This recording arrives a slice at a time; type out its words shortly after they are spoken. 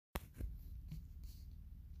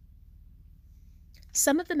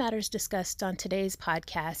Some of the matters discussed on today's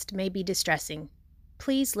podcast may be distressing.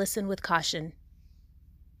 Please listen with caution.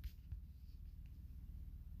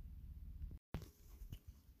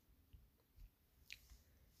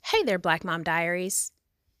 Hey there, Black Mom Diaries.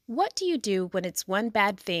 What do you do when it's one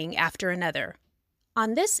bad thing after another?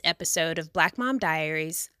 On this episode of Black Mom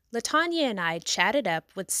Diaries, Latanya and I chatted up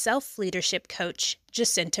with self-leadership coach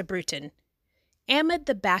Jacinta Bruton. Amid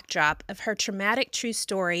the backdrop of her traumatic true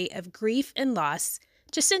story of grief and loss,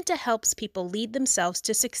 Jacinta helps people lead themselves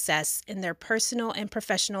to success in their personal and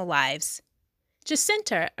professional lives.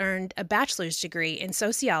 Jacinta earned a bachelor's degree in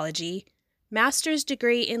sociology, master's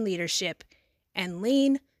degree in leadership, and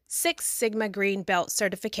Lean Six Sigma Green Belt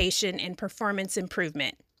certification in performance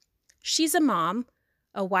improvement. She's a mom,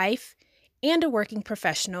 a wife, and a working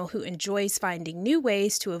professional who enjoys finding new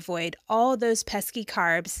ways to avoid all those pesky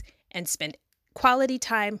carbs and spend quality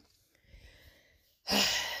time.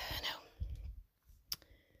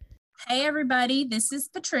 Hey everybody, this is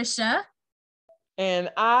Patricia. And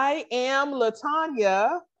I am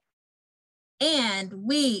Latanya. And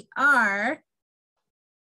we are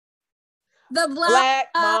the Black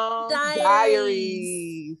Mom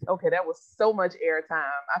Diaries. Okay, that was so much airtime.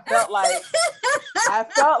 I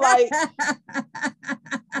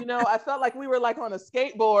felt like we were like on a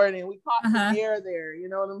skateboard and we caught the air there. You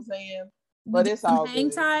know what I'm saying? But it's all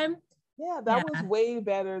good. Time. Yeah, that was way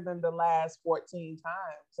better than the last 14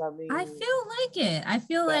 times. I mean, I feel like it. I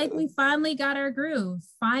feel like we finally got our groove.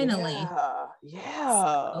 Finally.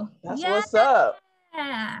 Yeah. That's what's up.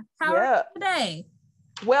 Yeah. How are you today?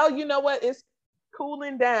 Well, you know what? It's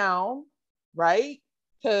cooling down, right?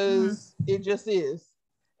 Because it just is.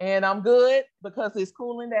 And I'm good because it's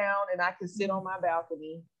cooling down and I can sit on my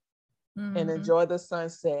balcony and enjoy the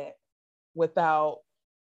sunset without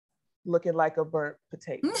looking like a burnt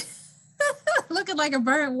potato. Looking like a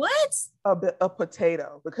burnt what? A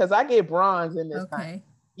potato, because I get bronze in this time.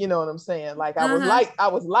 You know what I'm saying? Like I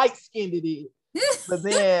was light skinned it, but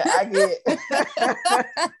then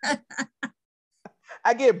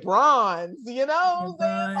I get bronze. You know,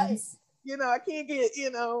 like, I can't get.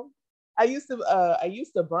 I used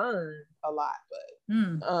to burn a lot,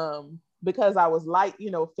 but because I was light,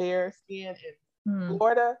 fair skin in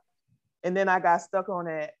Florida, and then I got stuck on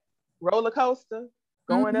that roller coaster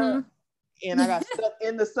going up. And I got stuck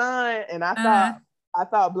in the sun, and I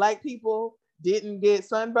thought Black people didn't get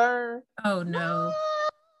sunburn. Oh no!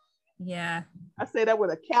 Yeah, I say that with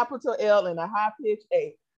a capital L and a high pitch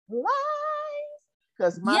A. Lies,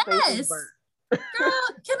 because my face is burnt. Girl,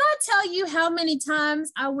 can I tell you how many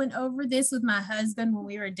times I went over this with my husband when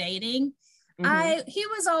we were dating? He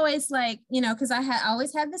was always like, because I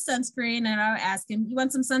always had the sunscreen, and I would ask him, "You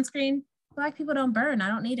want some sunscreen?" Black people don't burn. I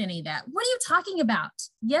don't need any of that. What are you talking about?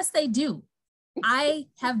 Yes, they do. I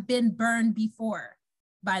have been burned before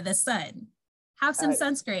by the sun. Have some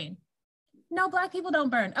sunscreen. No, Black people don't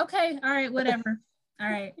burn. Okay. All right. Whatever. All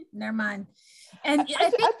right. Never mind. And I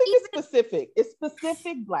think it's specific. It's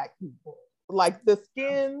specific Black people. Like the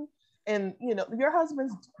skin and, your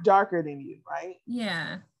husband's darker than you, right?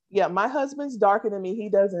 Yeah. Yeah. My husband's darker than me. He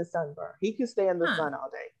doesn't sunburn. He can stay in the sun all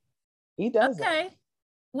day. He doesn't. Okay.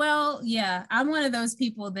 Well, yeah, I'm one of those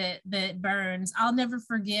people that burns. I'll never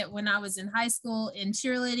forget when I was in high school in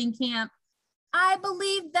cheerleading camp. I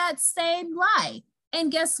believed that same lie. And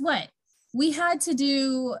guess what? We had to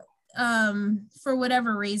do, for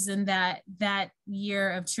whatever reason, that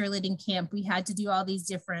year of cheerleading camp, we had to do all these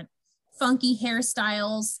different funky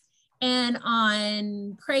hairstyles. And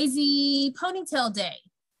on crazy ponytail day,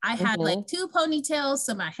 I had like 2 ponytails.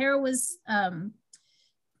 So my hair was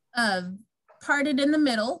parted in the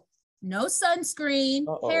middle, no sunscreen,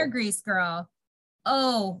 hair grease, girl.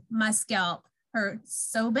 Oh, my scalp hurt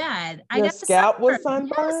so bad. Your scalp was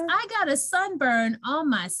sunburned? Yes, I got a sunburn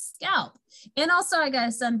on my scalp. And also I got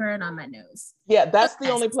a sunburn on my nose. Yeah, that's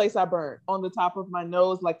the only place I burned, on the top of my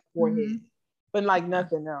nose, like forehead, but like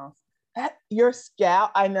nothing else. Your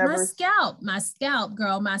scalp, My scalp,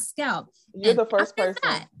 girl, my scalp. You're the first person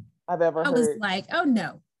I've ever heard. I was like, oh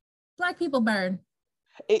no, Black people burn.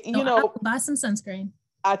 Buy some sunscreen.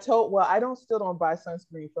 I still don't buy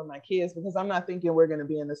sunscreen for my kids because I'm not thinking we're going to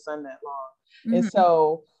be in the sun that long. And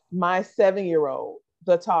so my 7-year-old,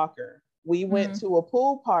 the talker, we went to a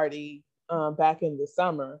pool party back in the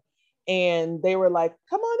summer, and they were like,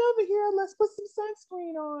 "Come on over here, let's put some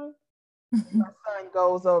sunscreen on." My son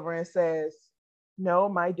goes over and says, "No,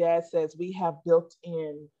 my dad says we have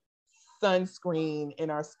built-in sunscreen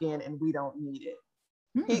in our skin and we don't need it."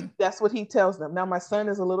 That's what he tells them. Now my son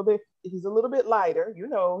is he's a little bit lighter. You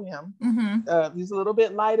know him. He's a little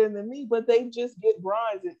bit lighter than me, but they just get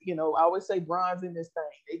bronze. You know, I always say bronze in this thing.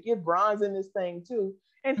 They get bronze in this thing too.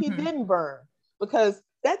 And he didn't burn because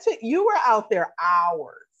that's it. You were out there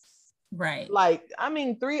hours. Right. Like, I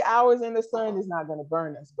mean, 3 hours in the sun is not going to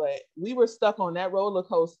burn us, but we were stuck on that roller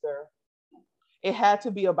coaster. It had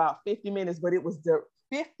to be about 50 minutes, but it was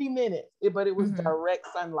 50 minutes, but it was direct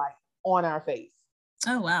sunlight on our face.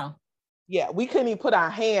 Oh, wow. Yeah, we couldn't even put our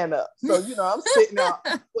hand up. So, you know, I'm sitting out.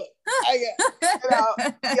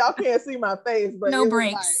 Y'all can't see my face, but no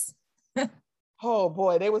breaks. Like, oh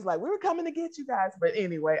boy, they was like, we were coming to get you guys. But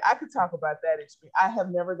anyway, I could talk about that experience. I have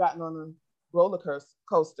never gotten on a roller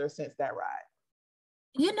coaster since that ride.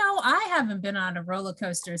 You know, I haven't been on a roller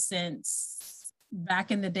coaster since back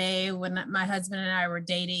in the day when my husband and I were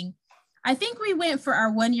dating. I think we went for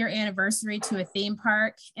our 1 year anniversary to a theme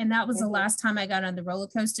park. And that was the last time I got on the roller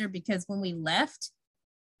coaster, because when we left,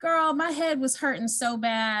 girl, my head was hurting so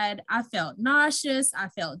bad. I felt nauseous. I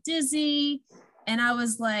felt dizzy. And I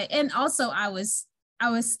was like, and also I was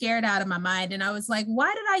scared out of my mind. And I was like,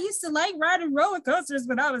 why did I used to like riding roller coasters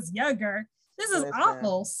when I was younger? This is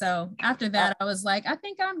awful. So after that, I was like, I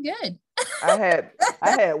think I'm good. I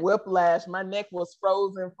had whiplash. My neck was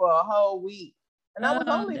frozen for a whole week. And I was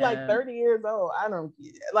only like 30 years old. I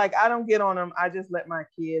don't get on them. I just let my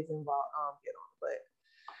kids get on them.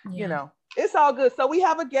 But you know, it's all good. So we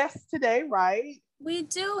have a guest today, right? We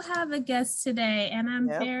do have a guest today, and I'm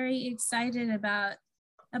very excited about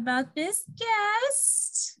this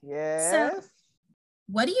guest. Yes. So,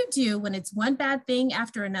 what do you do when it's one bad thing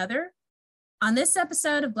after another? On this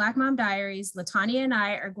episode of Black Mom Diaries, Latanya and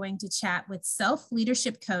I are going to chat with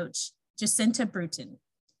self-leadership coach Jacinta Bruton.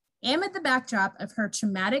 Amid the backdrop of her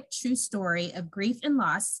traumatic true story of grief and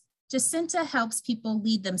loss, Jacinta helps people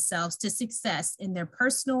lead themselves to success in their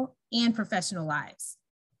personal and professional lives.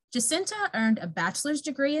 Jacinta earned a bachelor's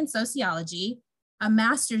degree in sociology, a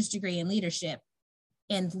master's degree in leadership,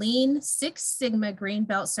 and Lean Six Sigma Green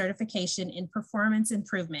Belt certification in performance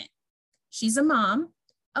improvement. She's a mom,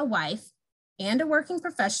 a wife, and a working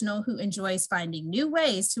professional who enjoys finding new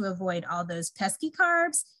ways to avoid all those pesky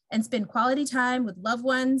carbs and spend quality time with loved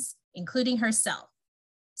ones, including herself.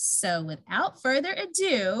 So without further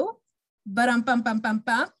ado,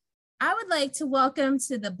 I would like to welcome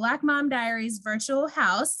to the Black Mom Diaries virtual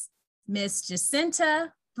house, Miss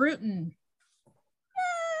Jacinta Bruton.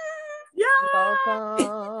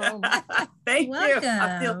 Welcome. Thank you.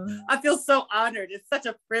 I feel so honored. It's such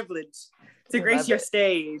a privilege to grace your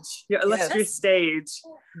stage, your illustrious stage.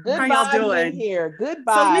 Good. How y'all doing here? Good.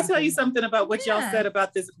 So let me tell you something about what y'all said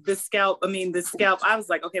about this scalp. I mean, the scalp. I was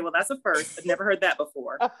like, okay, well, that's a first. I've never heard that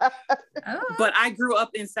before. But I grew up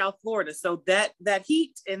in South Florida, so that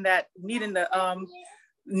heat and that needing that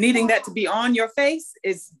to be on your face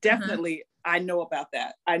is definitely. I know about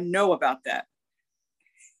that.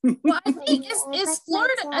 Well, I think it's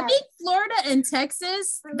Florida. I think Florida and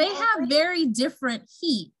Texas, they have very different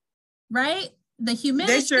heat, right? The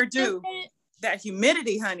humidity. They sure do. That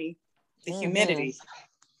humidity, honey. The humidity.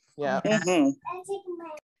 Yeah.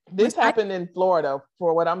 This happened in Florida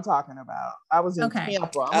for what I'm talking about. I was in Tampa.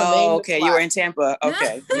 Okay. You were in Tampa.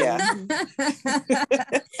 Okay. Yeah.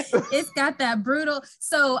 It's got that brutal.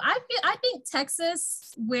 So I think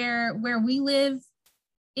Texas, where we live,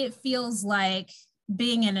 it feels like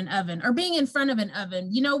being in an oven or being in front of an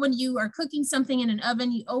oven. You know, when you are cooking something in an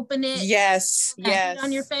oven, you open it. Yes.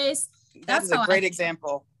 On your face. That's a great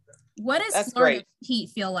example. What does Florida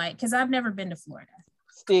heat feel like? Because I've never been to Florida.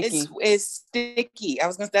 Sticky. It's sticky.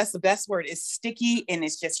 That's the best word. It's sticky and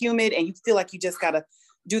it's just humid and you feel like you just gotta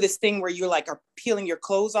do this thing where you're like are peeling your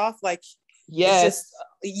clothes off. Like, yes, just,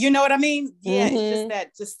 you know what I mean? Yeah,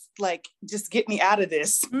 it's just that, just get me out of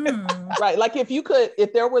this. Right. Like if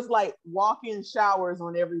there was like walk-in showers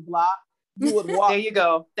on every block, you would walk. There you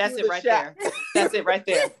go. That's it right there. That's it right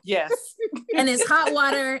there. Yes. And is hot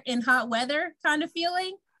water in hot weather kind of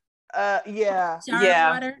feeling? Yeah.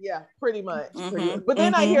 Water? Yeah, pretty much. But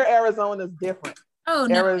then I hear Arizona's different. Oh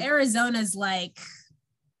no, Arizona's like.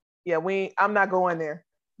 Yeah, I'm not going there.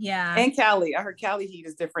 Yeah. And Cali. I heard Cali heat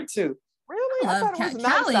is different too. Really? I thought it was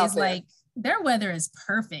Cali nice is like, their weather is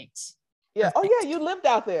perfect. Yeah. Perfect. Oh yeah, you lived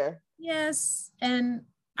out there. Yes. And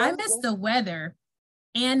I miss the weather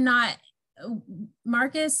and not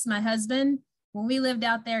Marcus, my husband, when we lived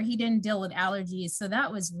out there, he didn't deal with allergies. So that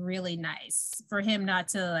was really nice for him not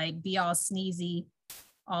to like be all sneezy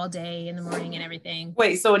all day in the morning and everything.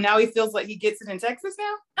 Wait, so now he feels like he gets it in Texas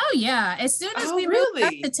now? Oh yeah. As soon as we moved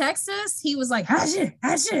back to Texas, he was like, all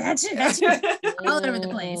over the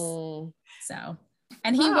place. So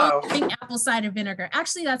And he won't drink apple cider vinegar.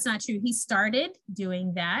 Actually, that's not true. He started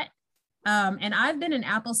doing that. And I've been an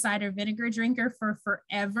apple cider vinegar drinker for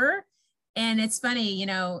forever. And it's funny, you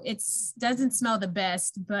know, it doesn't smell the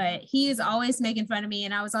best, but he is always making fun of me.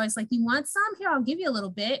 And I was always like, you want some? Here, I'll give you a little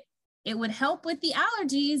bit. It would help with the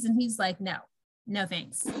allergies. And he's like, no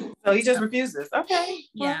thanks. So he just refuses. Okay.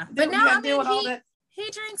 Yeah. Well, but now I mean, he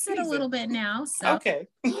drinks it a little bit now. So okay.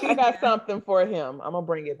 I got something for him. I'm gonna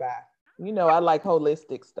bring it back. You know, I like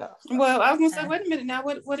holistic stuff. So. Well, I was gonna say, wait a minute now.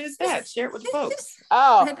 What is that? Share it with the folks.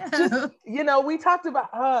 Just, you know, we talked about.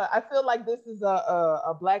 I feel like this is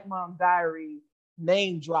a Black Mom Diary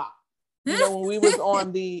name drop. You know, when we was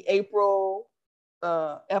on the April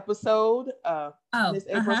episode, Miss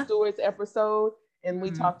April Stewart's episode, and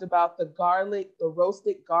we talked about the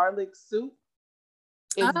roasted garlic soup.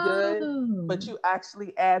 It's good, but you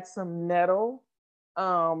actually add some nettle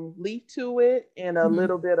leaf to it and a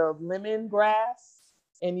little bit of lemongrass,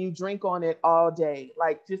 and you drink on it all day.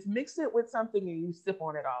 Like, just mix it with something and you sip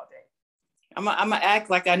on it all day. I'm gonna act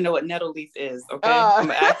like I know what nettle leaf is. Okay, I'm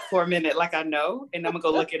gonna act for a minute like I know, and I'm gonna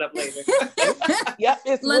go look it up later. Yep,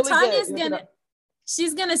 it's LaTonya's really good.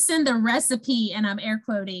 She's gonna send the recipe, and I'm air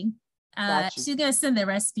quoting. She's gonna send the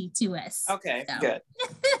recipe to us. Okay, so. Good.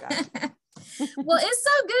 Well, it's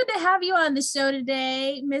so good to have you on the show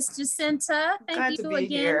today, Miss Jacinta. Thank you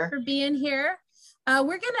again for being here.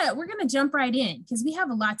 We're gonna jump right in because we have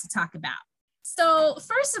a lot to talk about. So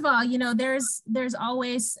first of all, you know, there's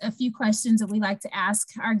always a few questions that we like to ask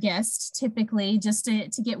our guests, typically just to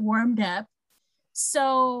get warmed up.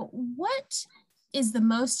 So what is the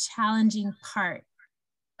most challenging part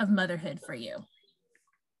of motherhood for you?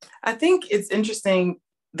 I think it's interesting.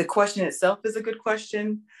 The question itself is a good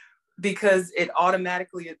question because it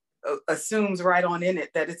automatically assumes right on in it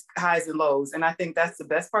that it's highs and lows. And I think that's the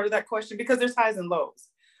best part of that question because there's highs and lows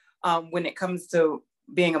when it comes to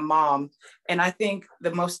being a mom. And I think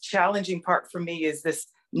the most challenging part for me is this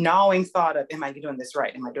gnawing thought of, am I doing this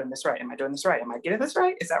right? Am I doing this right? Am I doing this right? Am I getting this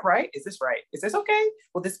right? Is that right? Is this right? Is this okay?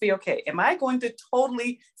 Will this be okay? Am I going to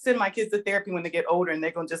totally send my kids to therapy when they get older and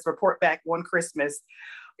they're going to just report back one Christmas,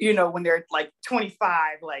 you know, when they're like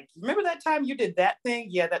 25, like, remember that time you did that thing?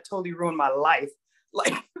 Yeah, that totally ruined my life.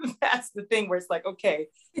 Like, that's the thing where it's like, okay,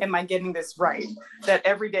 am I getting this right? That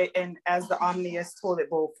every day, and as the omnious toilet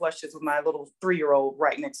bowl flushes with my little 3-year-old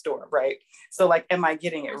right next door, right? So like, am I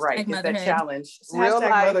getting it right? Is that challenge? Real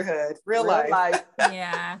life. Motherhood, real life.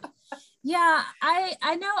 Yeah. Yeah,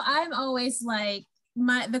 I know I'm always like,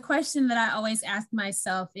 the question that I always ask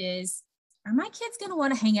myself is, are my kids going to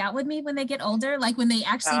want to hang out with me when they get older? Like when they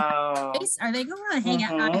actually have space, are they going to want to hang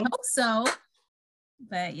out? I hope so.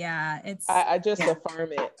 But yeah, I just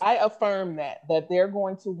affirm it. I affirm that they're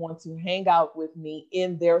going to want to hang out with me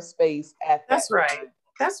in their space at that time.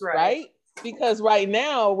 That's right. Right? Because right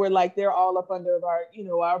now we're like, they're all up under our, you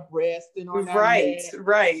know, our breast and on our right.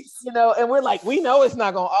 You know, and we're like, we know it's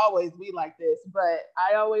not going to always be like this, but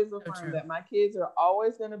I always affirm that my kids are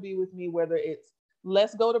always going to be with me, whether it's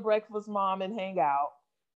let's go to breakfast, mom, and hang out,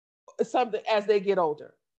 something as they get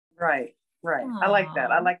older. Right. Aww. I like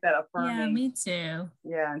that. I like that affirming. Yeah, me too.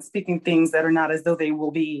 Yeah, and speaking things that are not as though they will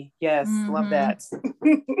be. Yes, love that.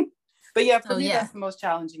 But yeah, for me, that's the most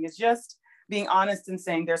challenging. It's just being honest and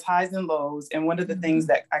saying there's highs and lows. And one of the things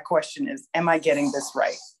that I question is, am I getting this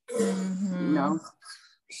right? You know?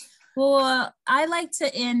 Well, I like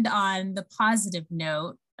to end on the positive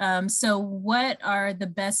note. So what are the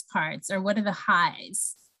best parts, or what are the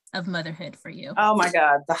highs of motherhood for you? Oh my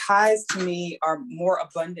God. The highs to me are more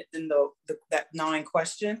abundant than that gnawing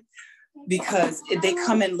question, because they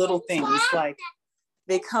come in little things. Like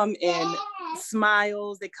they come in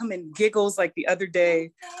smiles, they come in giggles. Like the other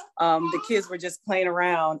day, the kids were just playing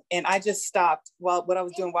around and I just stopped while what I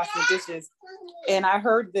was doing, washing the dishes. And I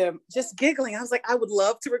heard them just giggling. I was like, I would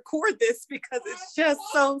love to record this because it's just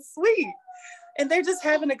so sweet. And they're just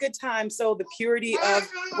having a good time. So the purity of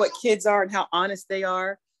what kids are and how honest they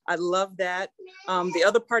are, I love that. The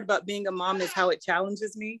other part about being a mom is how it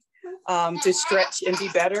challenges me to stretch and be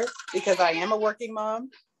better, because I am a working mom.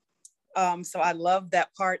 So I love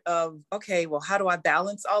that part of, okay, well, how do I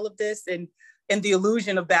balance all of this? And the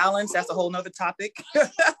illusion of balance, that's a whole nother topic.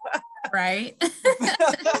 Right.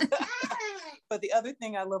 But the other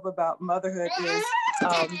thing I love about motherhood is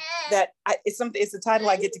that it's a title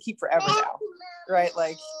I get to keep forever now, right?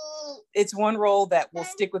 Like it's one role that will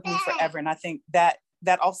stick with me forever. And I think that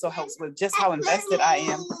also helps with just how invested I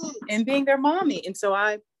am in being their mommy. And so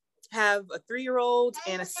I have a 3-year-old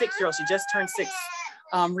and a 6-year-old. She just turned 6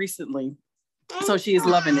 recently. So she is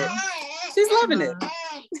loving it. She's loving it.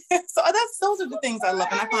 So those are the things I love.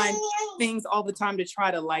 And I find things all the time to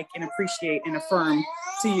try to like and appreciate and affirm,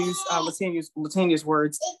 to use Latania's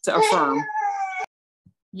words, to affirm.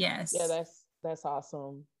 Yes. Yeah, that's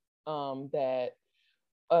awesome.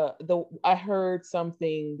 I heard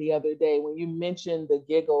something the other day when you mentioned the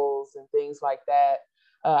giggles and things like that.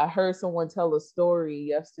 I heard someone tell a story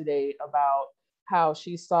yesterday about how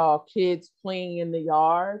she saw kids playing in the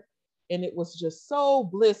yard and it was just so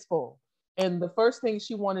blissful. And the first thing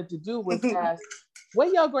she wanted to do was ask, where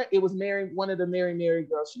y'all it was Mary, one of the Mary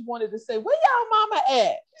girls. She wanted to say, where y'all mama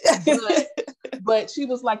at? But she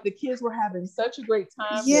was like, the kids were having such a great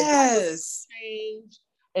time. Yes.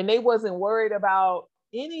 And they wasn't worried about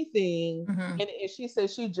anything. And she said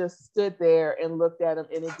she just stood there and looked at them,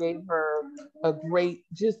 and it gave her a great,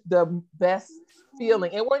 just the best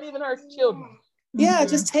feeling. It weren't even her children. Yeah,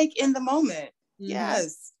 just take in the moment.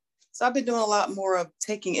 Yes. So I've been doing a lot more of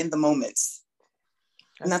taking in the moments.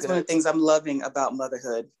 And that's one of the things I'm loving about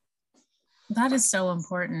motherhood. That is so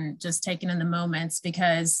important, just taking in the moments,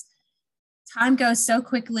 because time goes so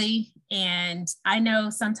quickly. And I know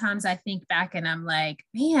sometimes I think back and I'm like,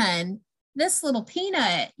 man, this little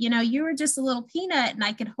peanut, you were just a little peanut and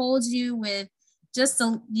I could hold you with just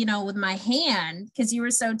with my hand because you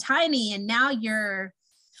were so tiny, and now you're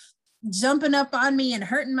jumping up on me and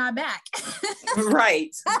hurting my back.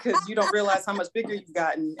 Right, because you don't realize how much bigger you've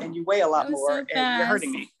gotten and you weigh a lot more, so and you're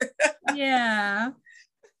hurting me. Yeah.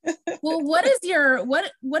 Well, what is your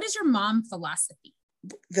mom philosophy?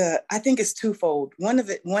 I think it's twofold. One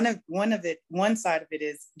side of it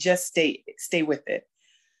is just stay with it.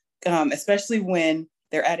 Especially when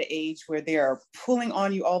they're at an age where they are pulling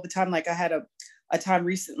on you all the time. Like I had a time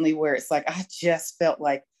recently where it's like, I just felt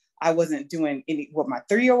like I wasn't doing what my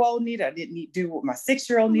 3-year-old needed. I didn't do what my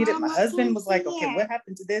 6-year-old needed. My husband was like, okay, what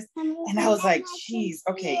happened to this? And I was like, geez,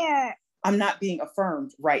 okay, I'm not being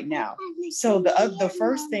affirmed right now. So the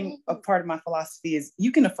first thing, a part of my philosophy is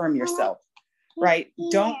you can affirm yourself, right?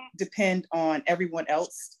 Don't depend on everyone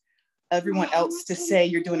else to say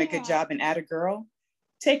you're doing a good job and add a girl.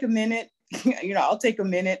 Take a minute, I'll take a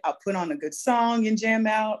minute. I'll put on a good song and jam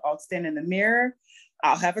out. I'll stand in the mirror.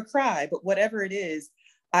 I'll have a cry, but whatever it is,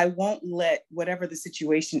 I won't let whatever the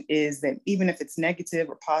situation is, that even if it's negative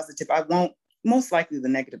or positive, I won't, most likely the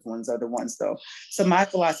negative ones are the ones though. So my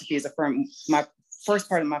philosophy is my first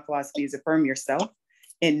part of my philosophy is affirm yourself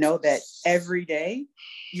and know that every day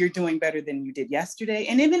you're doing better than you did yesterday.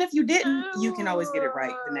 And even if you didn't, you can always get it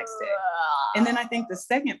right the next day. And then I think the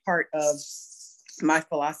second part of my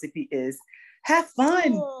philosophy is have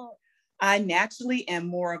fun. I naturally am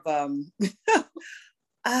more of the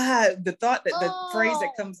phrase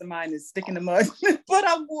that comes to mind is stick in the mud, but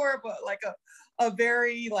I'm more of a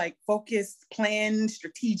very like focused, planned,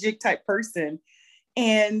 strategic type person.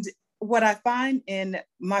 And what I find in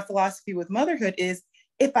my philosophy with motherhood is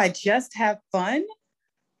if I just have fun,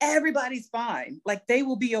 everybody's fine. Like they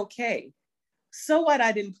will be okay. So what?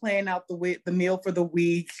 I didn't plan out the meal for the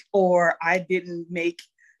week, or I didn't make,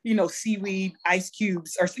 seaweed ice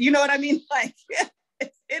cubes, or you know what I mean? Like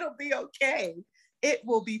it'll be okay. It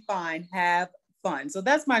will be fine. Have fun. So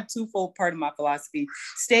that's my twofold part of my philosophy.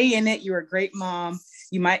 Stay in it. You're a great mom.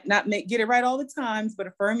 You might not get it right all the times, but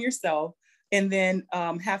affirm yourself and then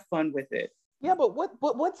have fun with it. Yeah, but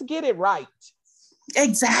what's get it right?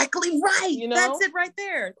 Exactly right. That's it right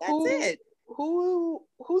there. That's it.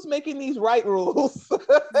 Who's making these right rules?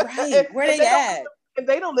 Right. Where they at? And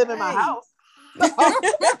they don't live in my house.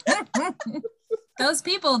 Those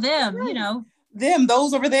people, them, them,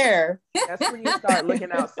 those over there. That's when you start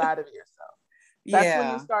looking outside of yourself. That's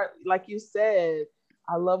when you start, like you said,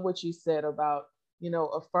 I love what you said about,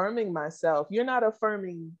 affirming myself. You're not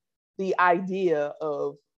affirming the idea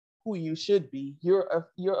of who you should be. You're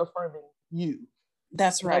affirming you.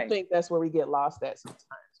 That's right. I think that's where we get lost at sometimes.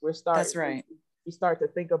 That's right. We start to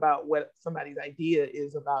think about what somebody's idea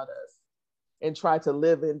is about us and try to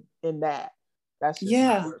live in that. That's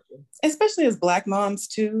just especially as Black moms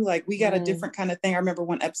too. Like we got a different kind of thing. I remember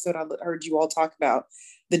one episode I heard you all talk about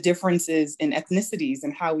the differences in ethnicities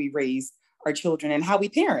and how we raise our children and how we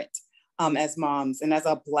parent as moms. And as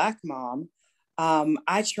a Black mom,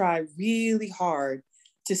 I try really hard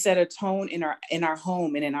to set a tone in our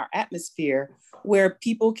home and in our atmosphere where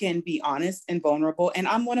people can be honest and vulnerable. And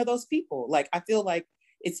I'm one of those people. Like I feel like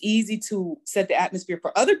it's easy to set the atmosphere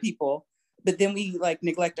for other people, but then we like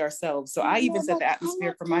neglect ourselves. So I even set the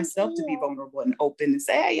atmosphere for myself to be vulnerable and open and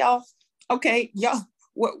say, hey, y'all, okay,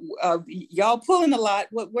 y'all pulling a lot.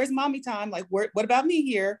 Where's mommy time? Like, what about me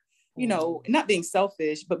here? Not being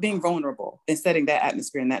selfish, but being vulnerable and setting that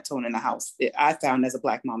atmosphere and that tone in the house. I found as a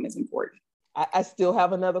Black mom is important. I still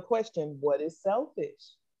have another question. What is selfish?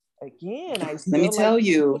 again, I let me tell like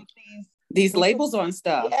you, these labels on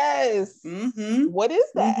stuff. Yes. Mm-hmm. What is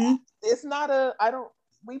that? Mm-hmm. It's not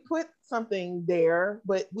we put something there,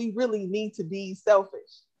 but we really need to be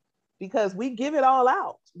selfish because we give it all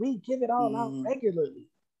out. We give it all out regularly.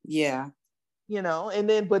 Yeah. And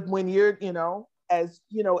then, but when you're, as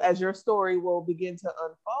your story will begin to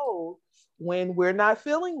unfold, when we're not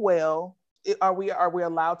feeling well, are we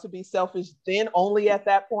allowed to be selfish then only at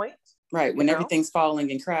that point? Right. When everything's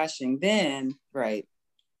falling and crashing, then, right.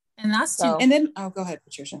 And that's too. And then, go ahead,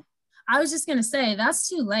 Patricia. I was just going to say that's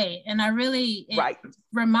too late. And it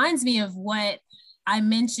reminds me of what I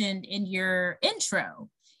mentioned in your intro.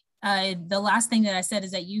 The last thing that I said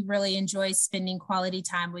is that you really enjoy spending quality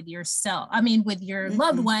time with yourself. I mean, with your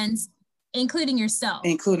loved ones, including yourself.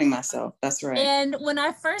 Including myself. That's right. And when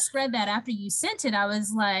I first read that after you sent it, I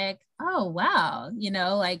was like, oh, wow.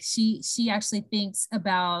 Like she actually thinks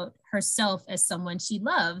about herself as someone she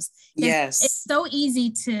loves. Yes. It's so easy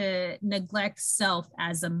to neglect self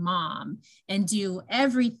as a mom and do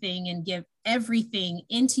everything and give everything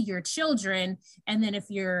into your children. And then if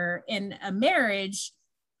you're in a marriage,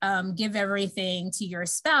 give everything to your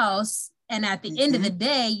spouse. And at the end of the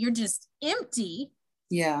day, you're just empty.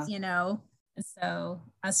 Yeah. So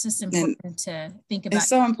that's just important to think about. It's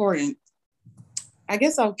so important. I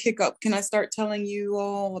guess I'll kick up. Can I start telling you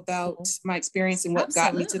all about my experience and what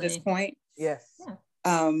got me to this point? Yes.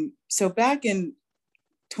 Yeah. So back in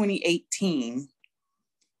 2018,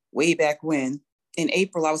 way back when, in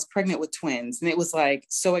April, I was pregnant with twins, and it was like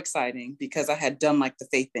so exciting because I had done like the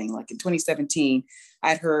faith thing. Like in 2017,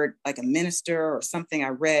 I'd heard like a minister or something I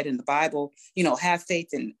read in the Bible, have faith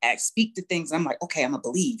and speak to things. I'm like, okay, I'm gonna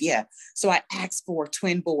believe. Yeah. So I asked for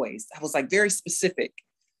twin boys. I was like very specific.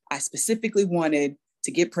 I specifically wanted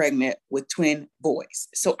to get pregnant with twin boys.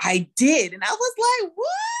 So I did. And I was like, what?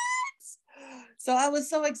 So I was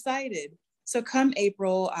so excited. So come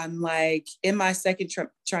April, I'm like in my second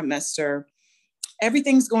trimester.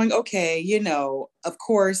 Everything's going okay. Of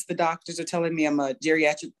course, the doctors are telling me I'm a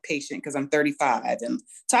geriatric patient because I'm 35, and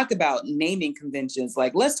talk about naming conventions.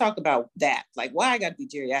 Like, let's talk about that. Like, why I got to be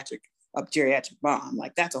a geriatric mom.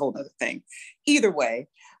 Like, that's a whole other thing. Either way,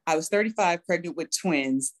 I was 35, pregnant with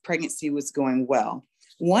twins. Pregnancy was going well.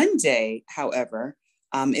 One day, however,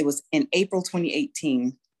 it was in April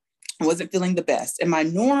 2018. I wasn't feeling the best. And my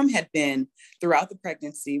norm had been throughout the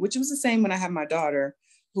pregnancy, which was the same when I had my daughter,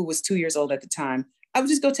 who was 2 years old at the time. I would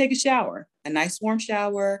just go take a shower. A nice warm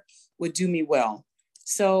shower would do me well.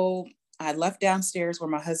 So I left downstairs where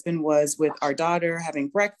my husband was with our daughter having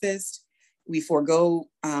breakfast. We didn't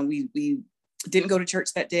go to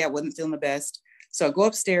church that day. I wasn't feeling the best. So I go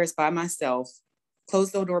upstairs by myself,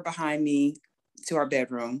 close the door behind me to our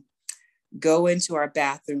bedroom, go into our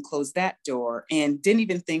bathroom, close that door, and didn't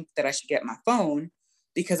even think that I should get my phone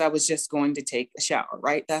because I was just going to take a shower,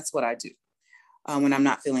 right? That's what I do when I'm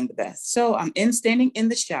not feeling the best. So I'm standing in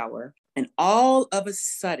the shower, and all of a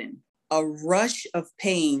sudden, a rush of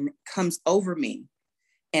pain comes over me.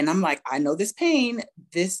 And I'm like, I know this pain.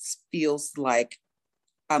 This feels like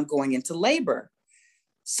I'm going into labor.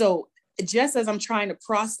 So just as I'm trying to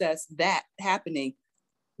process that happening,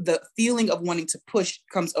 the feeling of wanting to push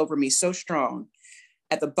comes over me so strong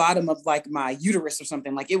at the bottom of like my uterus or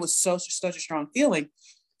something. Like, it was such a strong feeling.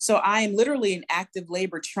 So I am literally in active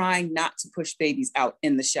labor trying not to push babies out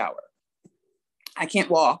in the shower. I can't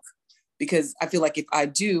walk because I feel like if I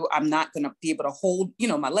do, I'm not going to be able to hold,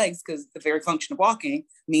 my legs, because the very function of walking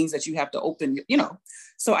means that you have to open,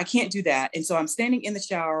 so I can't do that. And so I'm standing in the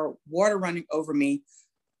shower, water running over me,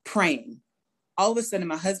 praying. All of a sudden,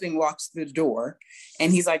 my husband walks through the door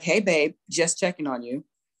and he's like, hey, babe, just checking on you.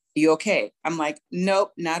 You okay? I'm like,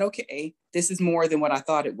 nope, not okay. This is more than what I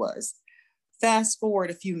thought it was. Fast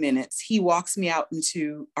forward a few minutes, he walks me out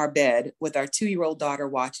into our bed with our 2-year-old daughter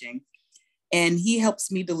watching, and he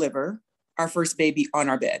helps me deliver our first baby on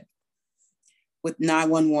our bed with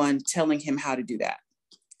 911 telling him how to do that.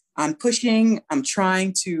 I'm pushing, I'm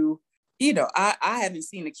trying to, I haven't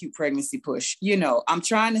seen a cute pregnancy push. I'm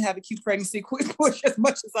trying to have a cute pregnancy quick push as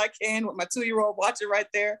much as I can with my 2-year-old watching right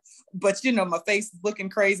there. But, my face is looking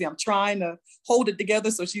crazy. I'm trying to hold it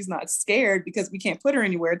together so she's not scared because we can't put her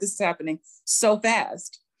anywhere. This is happening so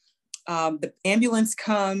fast. The ambulance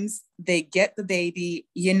comes, they get the baby.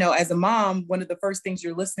 As a mom, one of the first things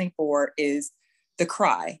you're listening for is the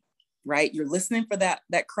cry, right? You're listening for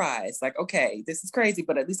that cry. It's like, okay, this is crazy,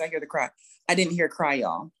 but at least I hear the cry. I didn't hear a cry,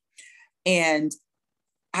 y'all. And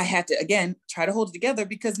I had to, again, try to hold it together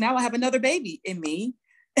because now I have another baby in me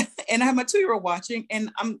and I have my 2-year-old watching,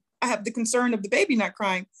 and I have the concern of the baby not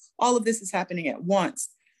crying. All of this is happening at once.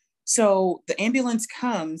 So the ambulance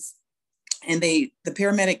comes And the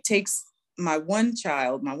paramedic takes my one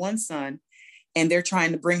son, and they're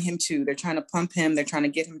trying to bring him to, they're trying to pump him. They're trying to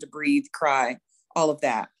get him to breathe, cry, all of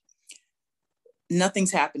that.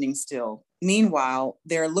 Nothing's happening still. Meanwhile,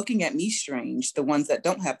 they're looking at me strange, the ones that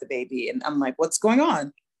don't have the baby. And I'm like, what's going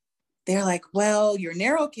on? They're like, well, your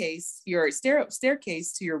staircase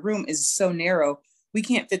to your room is so narrow, we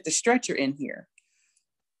can't fit the stretcher in here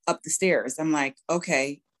up the stairs. I'm like,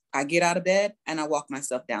 okay. I get out of bed and I walk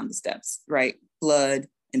myself down the steps, right? Blood,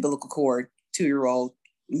 umbilical cord, 2-year-old,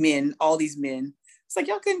 men, all these men. It's like,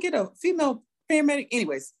 y'all couldn't get a female paramedic.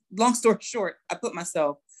 Anyways, long story short, I put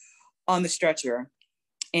myself on the stretcher,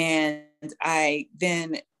 and I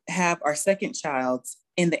then have our second child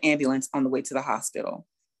in the ambulance on the way to the hospital.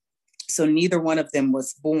 So neither one of them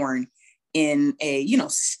was born in a,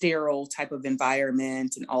 sterile type of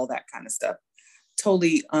environment and all that kind of stuff.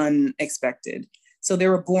 Totally unexpected. So they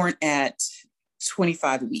were born at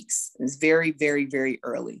 25 weeks. It was very, very, very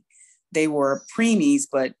early. They were preemies,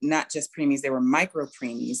 but not just preemies, they were micro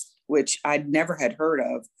preemies, which I'd never had heard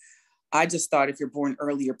of. I just thought if you're born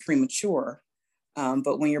early, you're premature.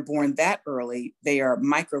 But when you're born that early, they are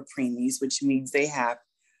micro preemies, which means they're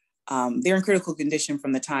in critical condition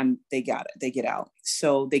from the time they get out.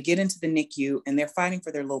 So they get into the NICU and they're fighting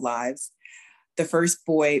for their little lives. The first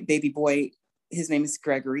baby boy, his name is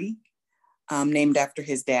Gregory. Named after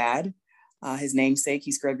his dad, his namesake,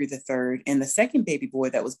 he's Gregory III. And the second baby boy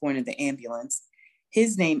that was born in the ambulance,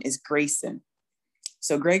 his name is Grayson.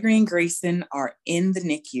 So Gregory and Grayson are in the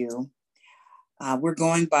NICU. We're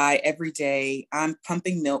going by every day. I'm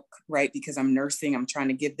pumping milk, right? Because I'm nursing, I'm trying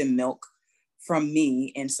to give them milk from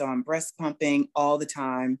me. And so I'm breast pumping all the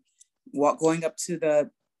time, going up to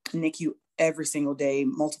the NICU every single day,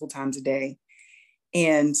 multiple times a day.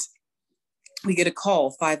 And we get a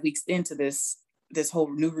call 5 weeks into this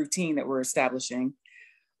whole new routine that we're establishing,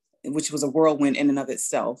 which was a whirlwind in and of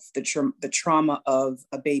itself. The trauma of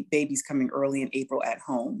babies coming early in April at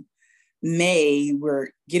home. May, we're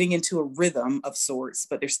getting into a rhythm of sorts,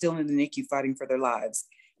 but they're still in the NICU fighting for their lives.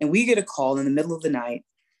 And we get a call in the middle of the night.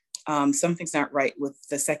 Something's not right with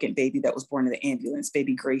the second baby that was born in the ambulance,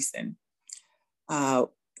 baby Grayson.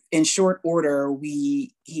 In short order,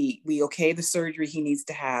 we okay the surgery he needs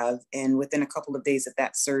to have. And within a couple of days of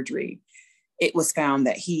that surgery, it was found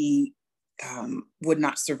that he would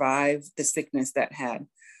not survive the sickness that had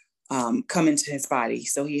come into his body.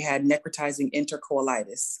 So he had necrotizing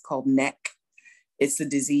enterocolitis, called NEC. It's a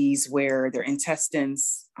disease where their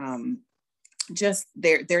intestines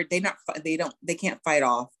they can't fight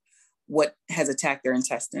off what has attacked their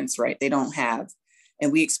intestines, right? They don't have.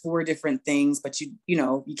 And we explore different things, but you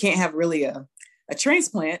can't have really a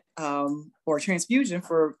transplant or a transfusion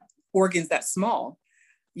for organs that small,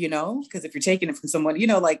 because if you're taking it from someone,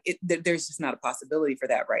 there's just not a possibility for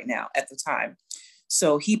that right now at the time.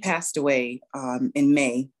 So he passed away in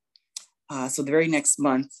May. So the very next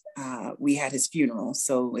month, we had his funeral.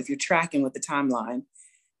 So if you're tracking with the timeline,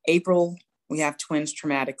 April, we have twins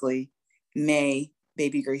traumatically. May,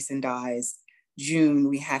 baby Grayson dies. June,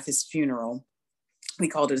 we have his funeral. We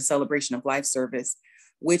called it a celebration of life service,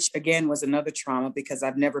 which again was another trauma because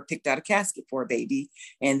I've never picked out a casket for a baby.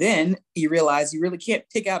 And then you realize you really can't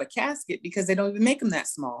pick out a casket because they don't even make them that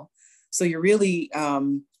small. So you're really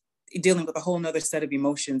dealing with a whole nother set of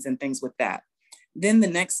emotions and things with that. Then the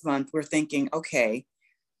next month we're thinking, okay,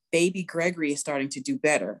 baby Gregory is starting to do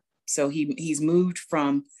better. So he's moved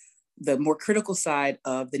from the more critical side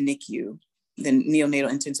of the NICU, the neonatal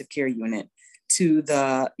intensive care unit, to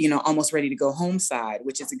the, almost ready to go home side,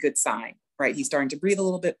 which is a good sign, right? He's starting to breathe a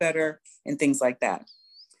little bit better and things like that.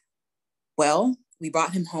 Well, we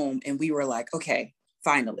brought him home and we were like, okay,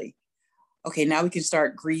 finally. Okay, now we can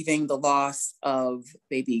start grieving the loss of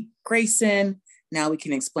baby Grayson. Now we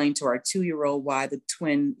can explain to our 2-year-old why the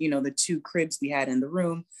twin, the 2 cribs we had in the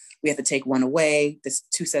room, we have to take one away. There's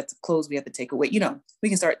 2 sets of clothes we have to take away. We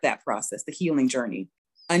can start that process, the healing journey.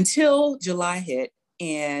 Until July hit,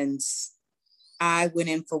 and I went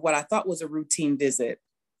in for what I thought was a routine visit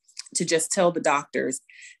to just tell the doctors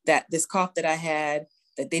that this cough that I had,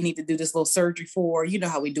 that they need to do this little surgery for,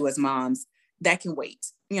 how we do as moms, that can wait.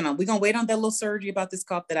 We're going to wait on that little surgery about this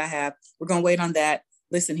cough that I have. We're going to wait on that.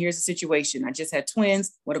 Listen, here's the situation. I just had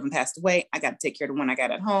twins. One of them passed away. I got to take care of the one I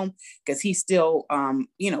got at home because he's still,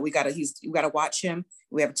 we got to watch him.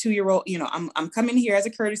 We have a 2-year-old, I'm coming here as a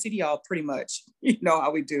courtesy to y'all pretty much. You know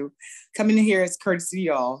how we do. Coming in here as courtesy to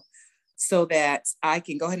y'all so that I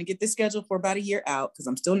can go ahead and get this scheduled for about a year out because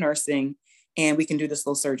I'm still nursing and we can do this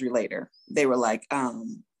little surgery later. They were like,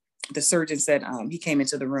 the surgeon said, he came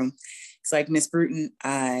into the room. It's like, Miss Bruton,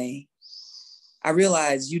 I I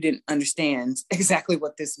realized you didn't understand exactly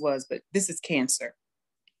what this was, but this is cancer.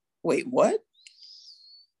 Wait, what?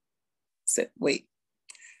 Said, wait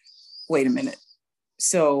a minute.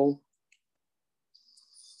 So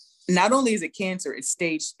not only is it cancer, it's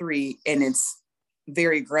stage 3 and it's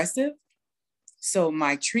very aggressive. So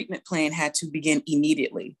my treatment plan had to begin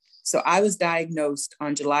immediately. So I was diagnosed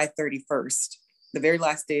on July 31st, the very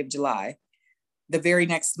last day of July. The very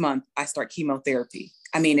next month, I start chemotherapy.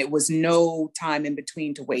 I mean, it was no time in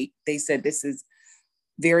between to wait. They said this is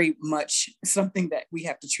very much something that we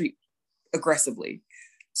have to treat aggressively.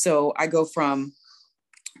 So I go from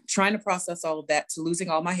trying to process all of that to losing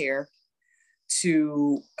all my hair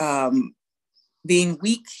to being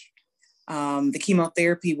weak. The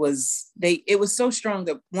chemotherapy it was so strong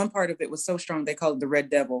that one part of it was so strong, they called it the Red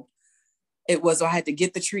Devil. It was, I had to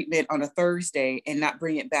get the treatment on a Thursday and not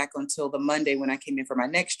bring it back until the Monday when I came in for my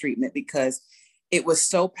next treatment, because it was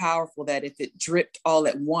so powerful that if it dripped all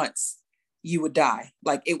at once, you would die.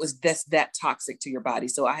 Like it was that toxic to your body.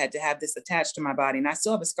 So I had to have this attached to my body, and I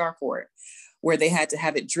still have a scar for it, where they had to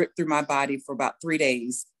have it drip through my body for about 3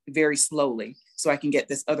 days, very slowly, so I can get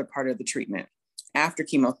this other part of the treatment. After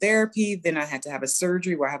chemotherapy, then I had to have a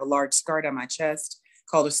surgery where I have a large scar down my chest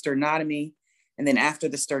called a sternotomy. And then after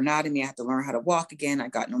the sternotomy, I had to learn how to walk again. I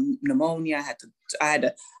got pneumonia. I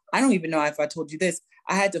don't even know if I told you this,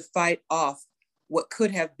 I had to fight off what could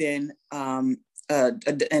have been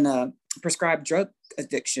a prescribed drug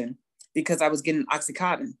addiction, because I was getting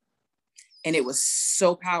Oxycontin and it was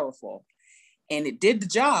so powerful. And it did the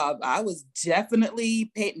job. I was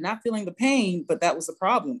definitely not feeling the pain, but that was the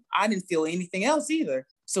problem. I didn't feel anything else either.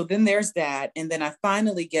 So then there's that. And then I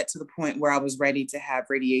finally get to the point where I was ready to have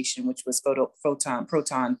radiation, which was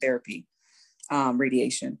proton therapy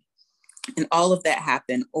radiation. And all of that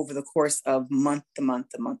happened over the course of month to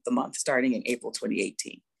month, starting in April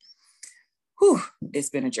 2018. Whew, it's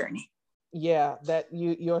been a journey. Yeah,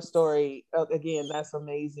 your story, again, that's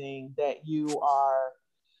amazing that you are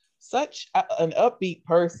such an upbeat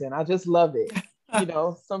person. I just love it. You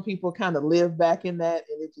know, some people kind of live back in that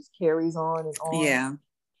and it just carries on and on. Yeah.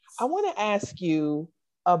 I want to ask you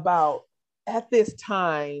about, at this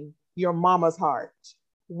time, your mama's heart.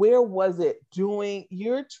 Where was it doing?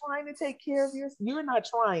 You're trying to take care of you're not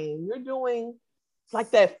trying. You're doing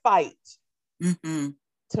like that fight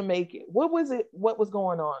to make it. What was it? What was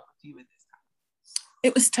going on with you at this time?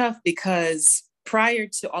 It was tough because prior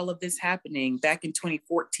to all of this happening, back in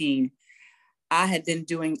 2014, I had been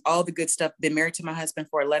doing all the good stuff, been married to my husband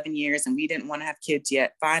for 11 years, and we didn't want to have kids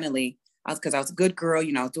yet. Finally, because I was a good girl,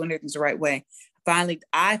 I was doing everything the right way.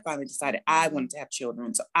 I finally decided I wanted to have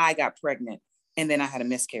children. So I got pregnant, and then I had a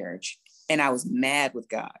miscarriage, and I was mad with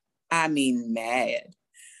God. I mean, mad.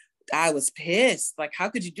 I was pissed. Like, how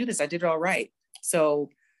could you do this? I did it all right. So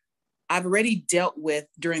I've already dealt with,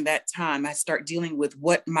 during that time, I start dealing with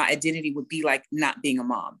what my identity would be like not being a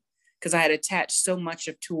mom, because I had attached so much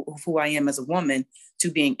of who I am as a woman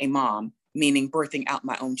to being a mom, meaning birthing out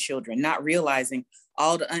my own children, not realizing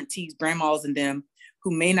all the aunties, grandmas, and them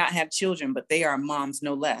who may not have children, but they are moms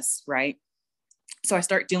no less, right? So I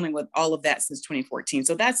start dealing with all of that since 2014.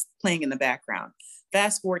 So that's playing in the background.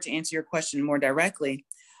 Fast forward to answer your question more directly,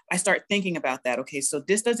 I start thinking about that. Okay, so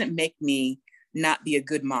this doesn't make me not be a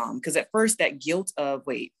good mom. Because at first that guilt of,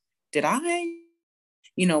 wait, did I,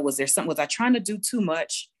 was I trying to do too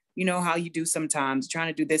much? You know how you do sometimes, trying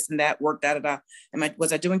to do this and that, work,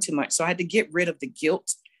 was I doing too much? So I had to get rid of the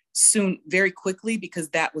guilt very quickly, because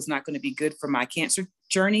that was not going to be good for my cancer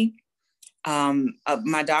journey.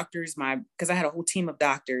 My doctors, because I had a whole team of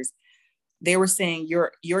doctors, they were saying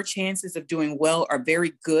your chances of doing well are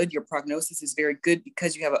very good. Your prognosis is very good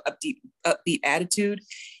because you have an upbeat attitude.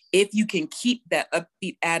 If you can keep that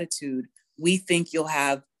upbeat attitude, we think you'll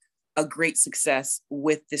have a great success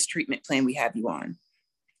with this treatment plan we have you on.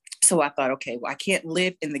 So I thought, okay, well, I can't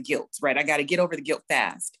live in the guilt, right? I got to get over the guilt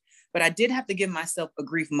fast. But I did have to give myself a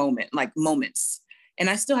grief moment, like moments. And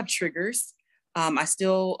I still have triggers. I'll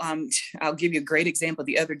give you a great example.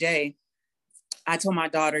 The other day, I told my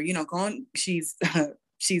daughter, she's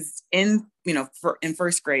in, in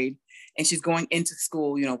first grade, and she's going into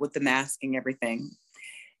school, with the mask and everything.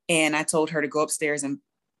 And I told her to go upstairs, and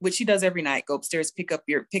which she does every night, go upstairs, pick out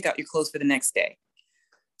your clothes for the next day.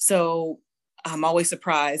 So I'm always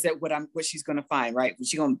surprised at what she's going to find, right?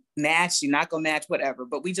 She's going to match, she's not going to match, whatever,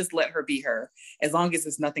 but we just let her be her, as long as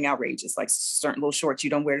it's nothing outrageous, like certain little shorts you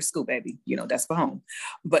don't wear to school, baby, that's for home,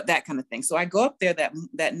 but that kind of thing. So I go up there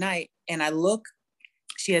that night, and I look,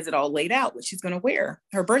 she has it all laid out, what she's going to wear,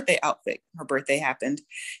 her birthday outfit. Her birthday happened,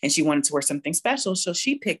 and she wanted to wear something special. So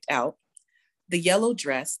she picked out the yellow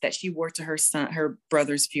dress that she wore to her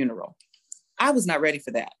brother's funeral. I was not ready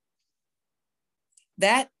for that.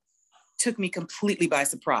 That took me completely by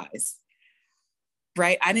surprise.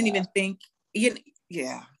 Right? I didn't even think,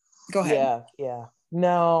 yeah. Go ahead. Yeah.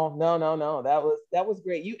 No. That was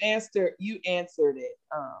great. You answered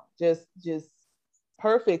it just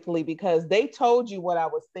perfectly, because they told you what I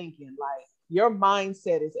was thinking. Like, your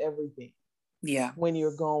mindset is everything. Yeah. When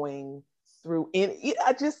you're going through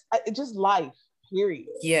just life, period.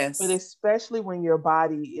 Yes. But especially when your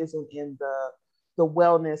body isn't in the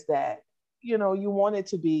wellness that you want it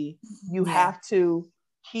to be, you have to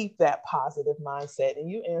keep that positive mindset, and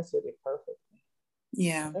you answered it perfectly.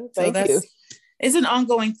 Yeah. Thank you. It's an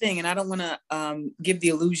ongoing thing, and I don't want to give the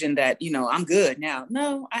illusion that I'm good now.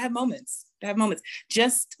 No, I have moments.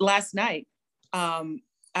 Just last night,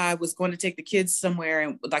 I was going to take the kids somewhere,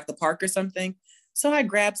 and like the park or something. So I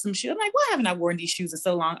grabbed some shoes. I'm like, why haven't I worn these shoes in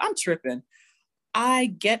so long? I'm tripping. I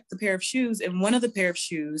get the pair of shoes, and one of the pair of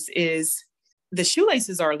shoes is, the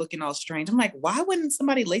shoelaces are looking all strange. I'm like, why wouldn't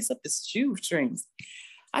somebody lace up the shoe strings?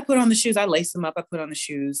 I put on the shoes, I lace them up, I put on the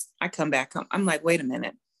shoes, I come back home. I'm like, wait a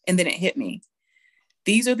minute. And then it hit me.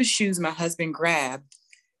 These are the shoes my husband grabbed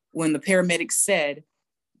when the paramedics said,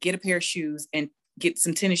 get a pair of shoes and get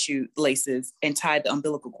some tennis shoe laces and tie the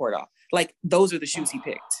umbilical cord off. Like, those are the shoes he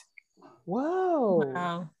picked. Whoa.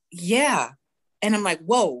 Wow. Yeah. And I'm like,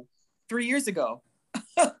 whoa, 3 years ago,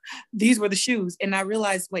 these were the shoes. And I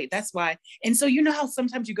realized, wait, that's why. And so, how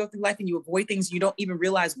sometimes you go through life and you avoid things, you don't even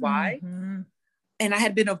realize why. Mm-hmm. And I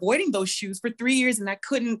had been avoiding those shoes for 3 years, and I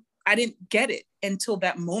didn't get it until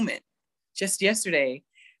that moment, just yesterday.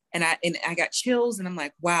 And I got chills, and I'm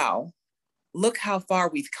like, wow, look how far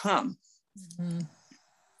we've come. Mm-hmm.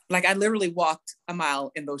 Like, I literally walked a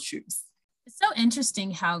mile in those shoes. It's so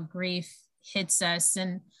interesting how grief hits us.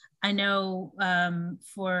 And I know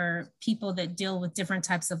for people that deal with different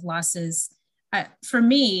types of losses, for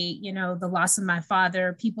me, the loss of my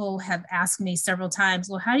father, people have asked me several times,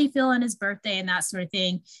 well, how do you feel on his birthday and that sort of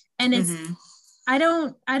thing? And it's, mm-hmm. I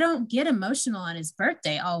don't get emotional on his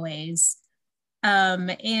birthday always.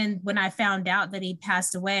 And when I found out that he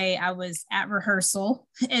passed away, I was at rehearsal.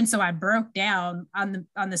 And so I broke down on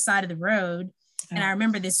the side of the road. And I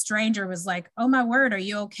remember this stranger was like, oh my word, are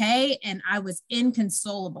you okay? And I was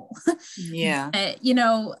inconsolable. Yeah.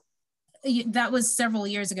 That was several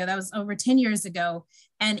years ago. That was over 10 years ago.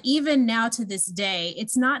 And even now to this day,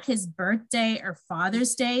 it's not his birthday or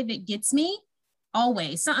Father's Day that gets me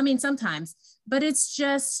always. So, sometimes, but it's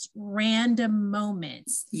just random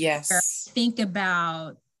moments. Yes. Where I think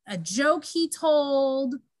about a joke he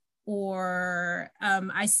told, or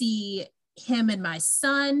I see him and my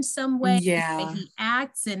son some way, yeah. the way he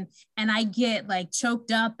acts, and I get like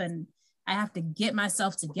choked up, and I have to get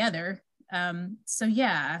myself together. So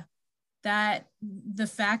yeah, that the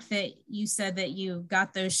fact that you said that you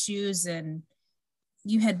got those shoes and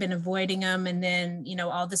you had been avoiding them, and then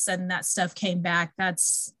all of a sudden that stuff came back,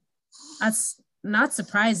 that's not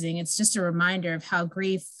surprising. It's just a reminder of how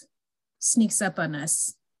grief sneaks up on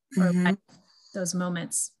us, mm-hmm. or those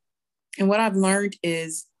moments. And what I've learned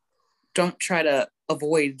is, don't try to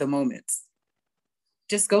avoid the moments.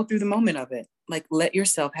 Just go through the moment of it. Like, let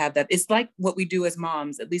yourself have that. It's like what we do as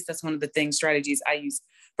moms. At least that's one of the strategies I use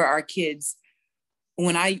for our kids.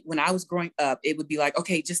 When I was growing up, it would be like,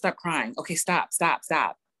 okay, just stop crying. Okay, stop.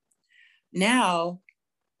 Now,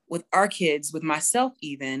 with our kids, with myself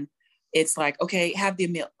even, it's like, okay, have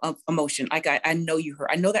the emotion. Like, I know you hurt.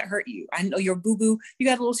 I know that hurt you. I know your boo-boo, you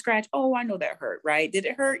got a little scratch. Oh, I know that hurt, right? Did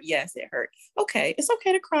it hurt? Yes, it hurt. Okay, it's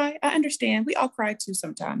okay to cry. I understand. We all cry too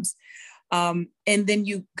sometimes. And then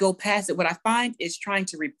you go past it. What I find is trying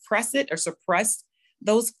to repress it or suppress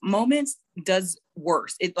those moments does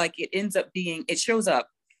worse. It ends up being, it shows up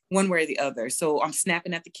one way or the other. So I'm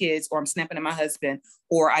snapping at the kids, or I'm snapping at my husband,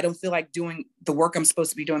 or I don't feel like doing the work I'm supposed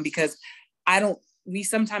to be doing, because we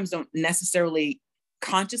sometimes don't necessarily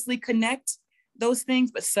consciously connect those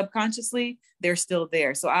things, but subconsciously they're still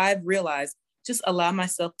there. So I've realized, just allow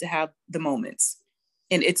myself to have the moments,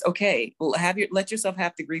 and it's okay. Let yourself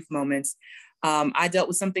have the grief moments. I dealt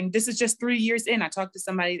with something, this is just 3 years in. I talked to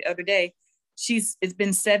somebody the other day. It's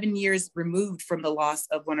been 7 years removed from the loss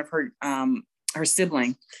of one of her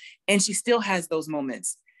sibling, and she still has those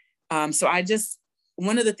moments. So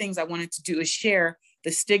one of the things I wanted to do is share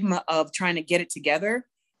the stigma of trying to get it together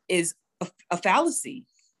is a fallacy.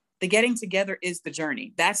 The getting together is the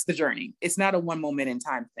journey. That's the journey. It's not a one moment in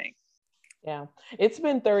time thing. Yeah. It's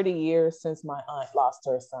been 30 years since my aunt lost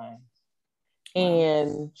her son. Wow.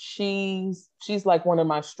 And she's like one of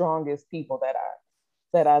my strongest people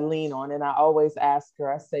that I lean on. And I always ask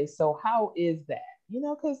her, I say, so how is that?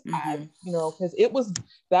 because because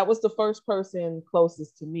that was the first person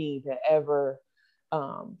closest to me to ever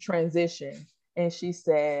transition. And she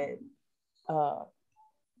said,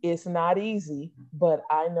 it's not easy, but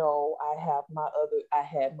I know I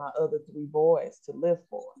had my other 3 boys to live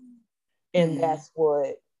for. And that's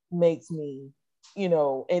what makes me,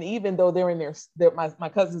 and even though my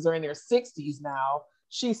cousins are in their 60s now,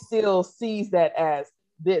 she still sees that as,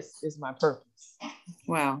 this is my purpose.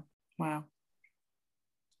 Wow.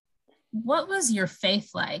 What was your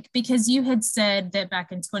faith like? Because you had said that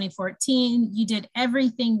back in 2014, you did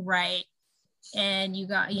everything right. And you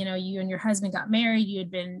got, you and your husband got married. You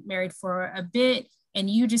had been married for a bit, and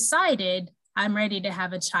you decided, I'm ready to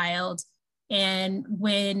have a child. And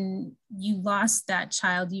when you lost that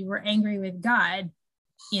child, you were angry with God,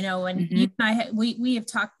 and you and I, we have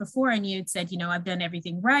talked before, and you had said, I've done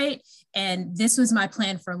everything right, and this was my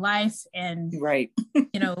plan for life. And, right.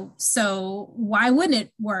 So why wouldn't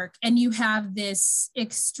it work? And you have this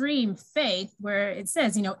extreme faith where it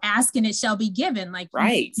says, ask and it shall be given. Like,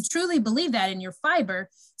 right. You truly believe that in your fiber.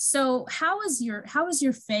 So how was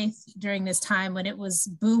your faith during this time when it was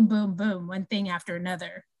boom, boom, boom, one thing after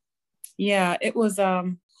another? Yeah, it was,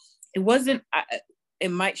 it wasn't,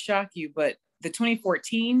 it might shock you, but the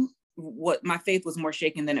 2014, what my faith was more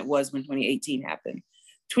shaken than it was when 2018 happened.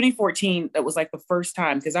 2014, that was like the first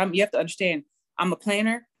time, because you have to understand, I'm a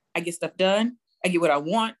planner. I get stuff done. I get what I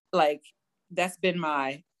want. Like, that's been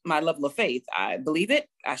my level of faith. I believe it.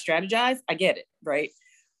 I strategize. I get it. Right.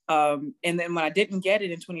 And then when I didn't get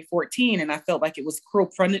it in 2014, and I felt like it was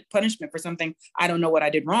cruel punishment for something, I don't know what I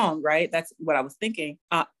did wrong. Right. That's what I was thinking.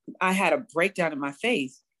 I had a breakdown in my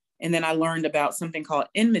faith. And then I learned about something called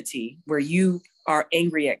enmity, where you are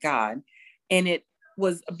angry at God. And it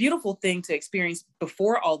was a beautiful thing to experience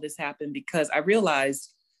before all this happened, because I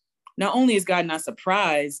realized not only is God not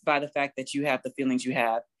surprised by the fact that you have the feelings you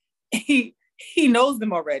have, he knows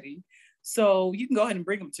them already. So you can go ahead and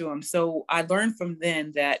bring them to him. So I learned from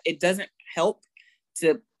then that it doesn't help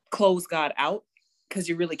to close God out, because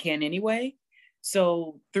you really can anyway.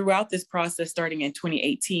 So throughout this process, starting in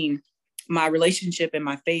 2018, my relationship and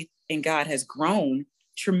my faith in God has grown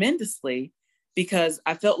tremendously, because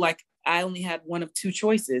I felt like I only had one of 2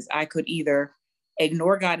 choices. I could either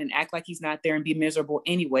ignore God and act like he's not there and be miserable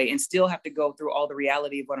anyway, and still have to go through all the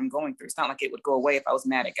reality of what I'm going through. It's not like it would go away if I was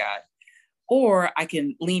mad at God. Or I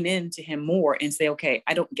can lean into him more and say, okay,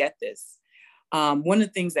 I don't get this. One of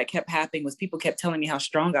the things that kept happening was people kept telling me how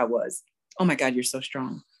strong I was. Oh my God, you're so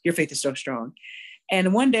strong. Your faith is so strong.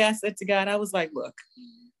 And one day I said to God, I was like, look,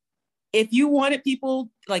 if you wanted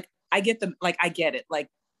people, like, I get them, like, I get it. Like,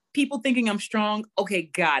 people thinking I'm strong. Okay,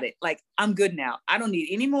 got it. Like, I'm good now. I don't need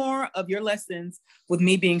any more of your lessons with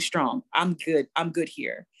me being strong. I'm good. I'm good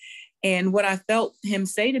here. And what I felt him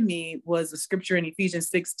say to me was a scripture in Ephesians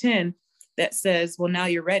 6:10 that says, well, now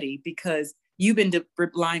you're ready, because you've been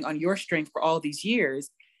relying on your strength for all these years.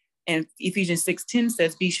 And Ephesians 6:10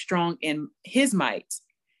 says, be strong in his might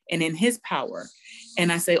and in his power.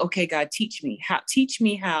 And I say, okay, God, teach me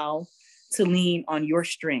how to lean on your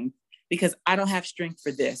strength, because I don't have strength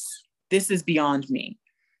for this. This is beyond me.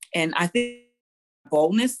 And I think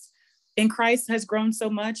boldness in Christ has grown so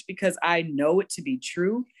much, because I know it to be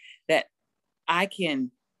true, that I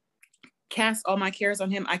can cast all my cares on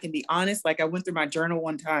him. I can be honest. Like, I went through my journal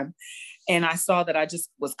one time and I saw that I just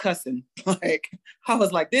was cussing. Like, I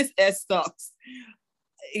was like, this S sucks.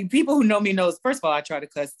 People who know me knows, first of all, I tried to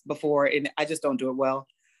cuss before and I just don't do it well.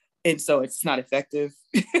 And so it's not effective.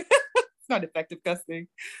 It's not effective cussing.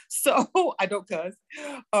 So I don't cuss.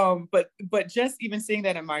 But just even seeing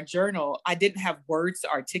that in my journal, I didn't have words to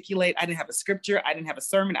articulate. I didn't have a scripture. I didn't have a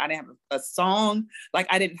sermon. I didn't have a song. Like,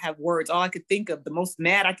 I didn't have words. All I could think of, the most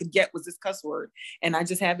mad I could get was this cuss word. And I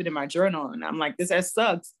just have it in my journal. And I'm like, this ass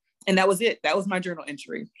sucks. And that was it. That was my journal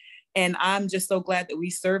entry. And I'm just so glad that we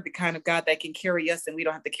serve the kind of God that can carry us and we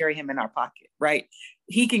don't have to carry him in our pocket, right?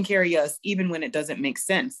 He can carry us even when it doesn't make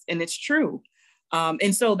sense. And it's true.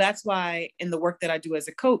 And so that's why in the work that I do as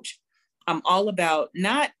a coach, I'm all about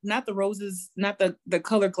not the roses, not the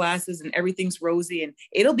colored glasses and everything's rosy and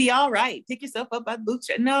it'll be all right. Pick yourself up by the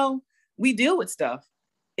bootstrap. No, we deal with stuff.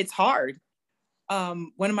 It's hard.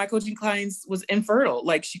 One of my coaching clients was infertile.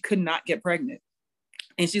 Like, she could not get pregnant.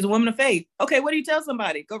 And she's a woman of faith. Okay, what do you tell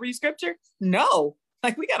somebody? Go read scripture? No,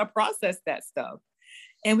 like, we got to process that stuff.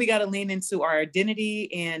 And we got to lean into our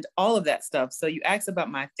identity and all of that stuff. So you asked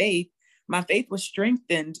about my faith. My faith was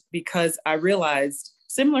strengthened because I realized,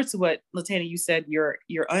 similar to what Latanya, you said, your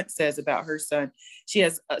aunt says about her son, she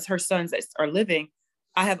has her sons that are living.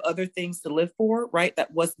 I have other things to live for, right?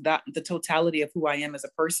 That was not the totality of who I am as a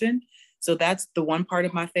person. So that's the one part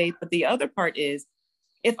of my faith. But the other part is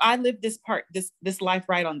if I live this life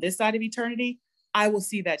right on this side of eternity, I will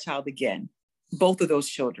see that child again, both of those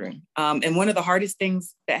children. And one of the hardest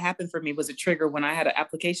things that happened for me was a trigger when I had an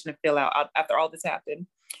application to fill out after all this happened.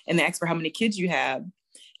 And they asked for how many kids you have.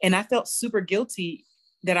 And I felt super guilty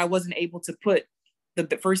that I wasn't able to put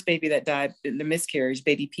the first baby that died in the miscarriage,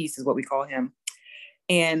 baby Peace is what we call him.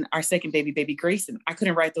 And our second baby, baby Grayson. I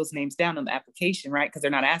couldn't write those names down on the application, right? Because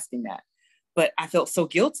they're not asking that. But I felt so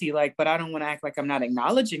guilty, but I don't want to act like I'm not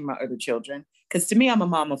acknowledging my other children. Because to me, I'm a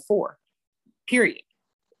mom of 4, period.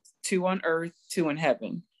 2 on earth, 2 in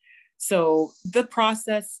heaven. So the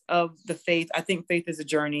process of the faith, I think faith is a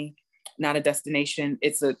journey, not a destination.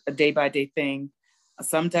 It's a day-by-day thing.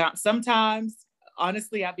 Sometimes,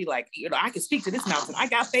 honestly, I'd be like, I can speak to this mountain. I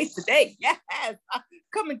got faith today. Yes.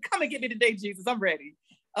 Come and get me today, Jesus. I'm ready.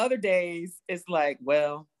 Other days, it's like,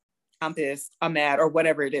 well, I'm pissed, I'm mad, or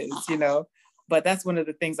whatever it is, But that's one of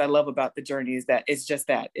the things I love about the journey is that it's just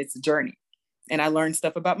that. It's a journey. And I learn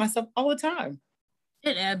stuff about myself all the time.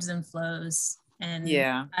 It ebbs and flows. And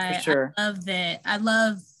for sure. I love that. I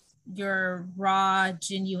love your raw,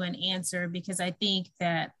 genuine answer, because I think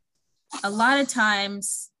that a lot of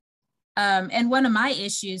times, and one of my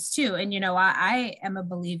issues too, and I am a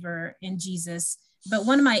believer in Jesus, but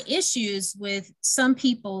one of my issues with some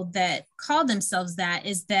people that call themselves that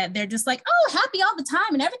is that they're just like, oh, happy all the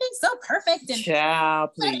time and everything's so perfect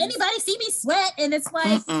and let anybody see me sweat. And it's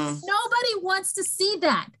like, nobody wants to see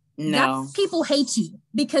that. No. That's people hate you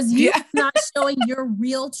because you're not showing your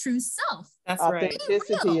real true self. That's right.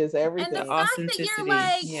 Authenticity is everything. And the fact that you're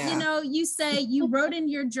like, you say you wrote in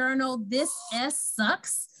your journal, this S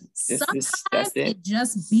sucks. Sometimes it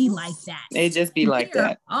just be like that. It just be like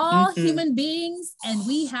that. All human beings, and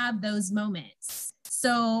we have those moments.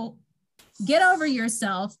 So get over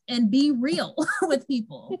yourself and be real with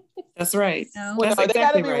people. That's right. They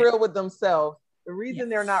got to be real with themselves. The reason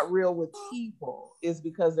they're not real with people is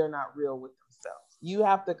because they're not real with themselves. You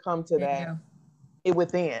have to come to that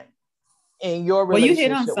within. And your relationship. Well, you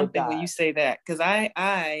hit on something when you say that, because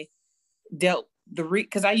I dealt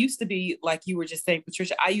because I used to be like you were just saying,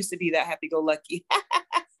 Patricia. I used to be that happy-go-lucky.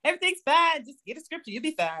 Everything's fine. Just get a scripture, you'll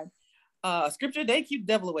be fine. Scripture, they keep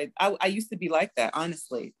the devil away. I used to be like that,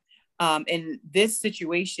 honestly. And this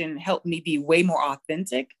situation helped me be way more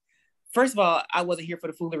authentic. First of all, I wasn't here for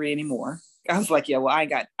the foolery anymore. I was like, I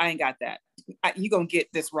ain't got that. You gonna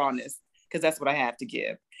get this rawness because that's what I have to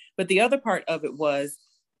give. But the other part of it was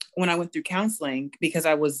when I went through counseling, because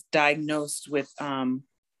I was diagnosed with,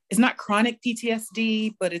 it's not chronic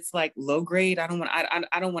PTSD, but it's like low grade. I don't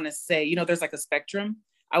want to say, there's like a spectrum.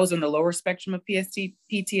 I was on the lower spectrum of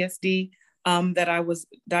PTSD that I was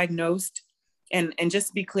diagnosed. And just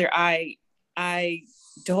to be clear, I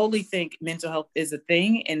totally think mental health is a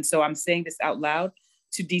thing. And so I'm saying this out loud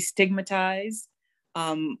to destigmatize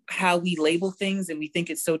how we label things and we think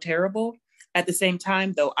it's so terrible. At the same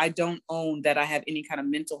time, though, I don't own that I have any kind of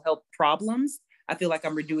mental health problems. I feel like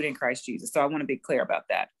I'm renewed in Christ Jesus. So I want to be clear about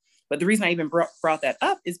that. But the reason I even brought that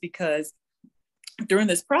up is because during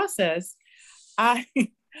this process, I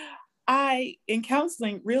in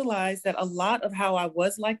counseling realized that a lot of how I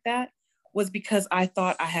was like that was because I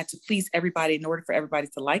thought I had to please everybody in order for everybody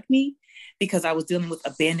to like me, because I was dealing with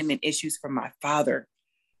abandonment issues from my father.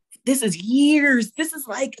 This is years. This is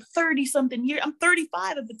like 30 something years. I'm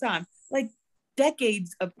 35 at the time, like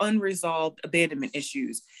decades of unresolved abandonment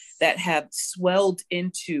issues that have swelled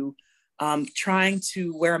into trying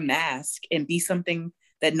to wear a mask and be something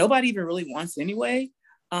that nobody even really wants anyway.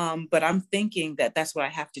 But I'm thinking that that's what I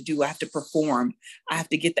have to do. I have to perform. I have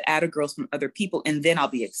to get the attagirls from other people, and then I'll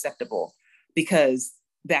be acceptable. Because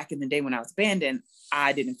back in the day when I was abandoned,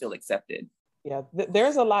 I didn't feel accepted. Yeah,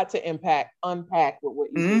 there's a lot to unpack with what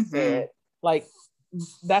you just said. Like,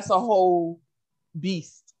 that's a whole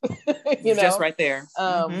beast. Just right there.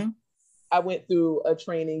 I went through a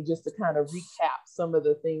training just to kind of recap some of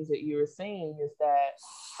the things that you were saying, is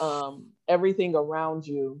that everything around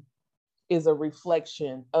you is a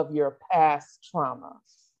reflection of your past trauma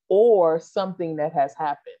or something that has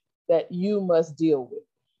happened that you must deal with.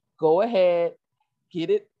 Go ahead,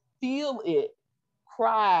 get it, feel it,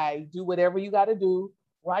 cry, do whatever you got to do,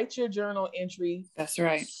 write your journal entry. That's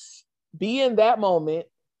right. Be in that moment.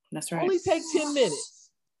 That's right. Only take 10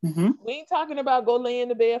 minutes. We ain't talking about go lay in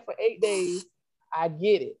the bed for 8 days. I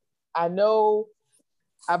get it. I know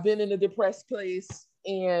I've been in a depressed place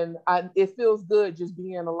and it feels good just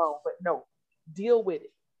being alone, but no, deal with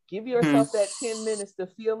it. Give yourself that 10 minutes to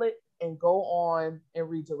feel it and go on and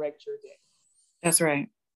redirect your day. That's right.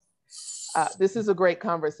 This is a great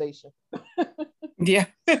conversation. Yeah.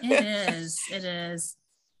 It is.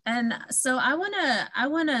 And so I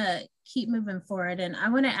want to keep moving forward. And I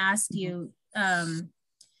want to ask you,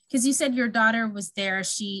 because you said your daughter was there,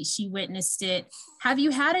 she witnessed it. Have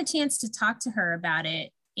you had a chance to talk to her about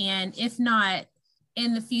it? And if not,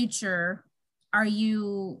 in the future,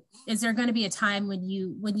 is there going to be a time when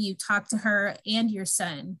you talk to her and your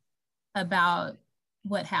son about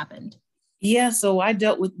what happened? Yeah, so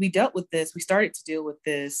we dealt with this. We started to deal with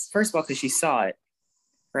this, first of all, because she saw it,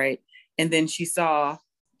 right? And then she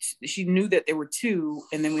knew that there were two,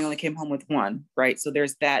 and then we only came home with one, right? So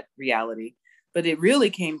there's that reality. But it really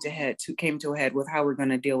came to a head with how we're going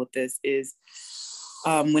to deal with this is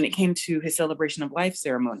when it came to his celebration of life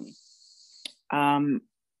ceremony. Again,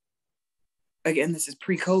 this is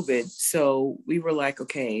pre-COVID. So we were like,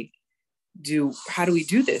 okay, how do we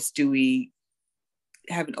do this? Do we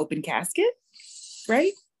have an open casket?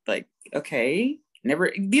 Right? Like, okay,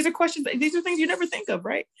 these are things you never think of,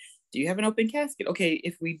 right? Do you have an open casket? Okay,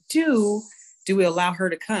 if we do we allow her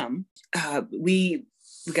to come? We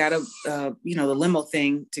got the limo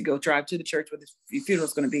thing to go drive to the church where the funeral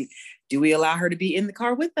is going to be. Do we allow her to be in the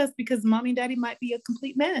car with us because mommy and daddy might be a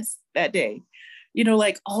complete mess that day?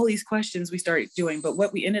 Like all these questions we started doing. But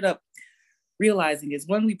what we ended up realizing is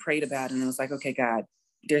when we prayed about it, and it was like, okay, God,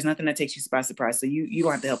 there's nothing that takes you by surprise. So you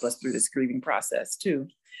don't have to help us through this grieving process too.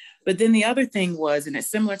 But then the other thing was, and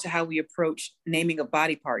it's similar to how we approach naming of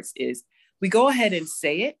body parts, is we go ahead and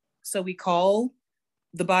say it. So we call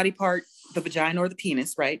the body part the vagina or the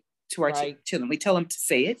penis, right? To our children. We tell them to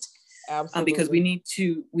say it. Absolutely. Because we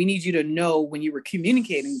need you to know when you were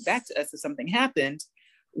communicating back to us if something happened,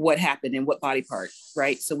 what happened and what body part,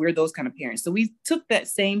 right? So we're those kind of parents. So we took that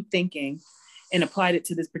same thinking and applied it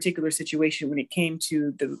to this particular situation when it came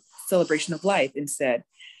to the celebration of life and said,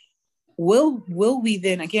 will we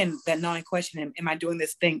then, again, that gnawing question, am I doing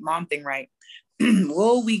this mom thing right?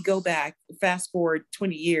 Will we go back, fast forward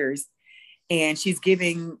 20 years, and she's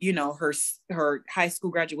giving, her high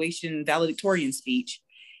school graduation valedictorian speech,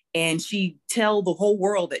 and she tell the whole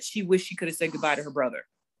world that she wished she could have said goodbye to her brother?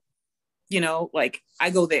 Like I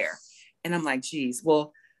go there and I'm like, geez,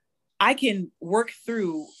 well, I can work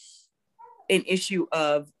through an issue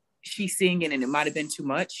of she seeing it and it might've been too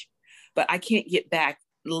much, but I can't get back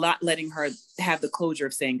letting her have the closure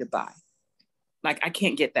of saying goodbye. Like I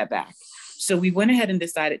can't get that back. So we went ahead and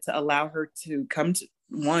decided to allow her to come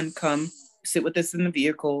sit with us in the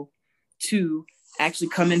vehicle, to actually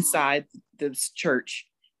come inside the church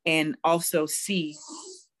and also see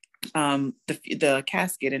the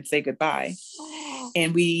casket and say goodbye.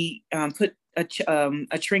 And we put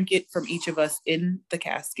a trinket from each of us in the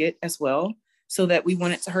casket as well, so that we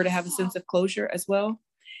wanted her to have a sense of closure as well.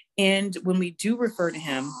 And when we do refer to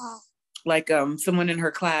him, like someone in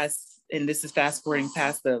her class, and this is fast forwarding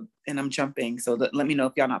past and I'm jumping, so let me know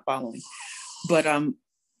if y'all not following. But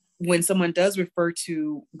when someone does refer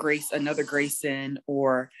to another Grayson,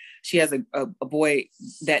 or she has a boy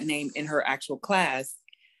that name in her actual class,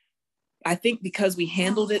 I think because we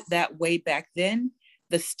handled it that way back then,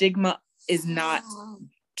 the stigma is not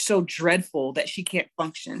so dreadful that she can't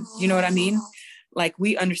function. You know what I mean? Like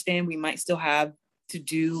we understand we might still have to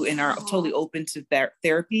do and are totally open to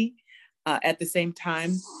therapy. At the same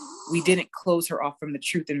time, we didn't close her off from the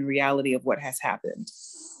truth and reality of what has happened.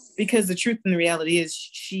 Because the truth and the reality is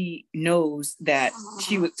she knows that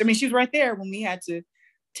she was right there when we had to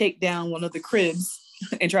take down one of the cribs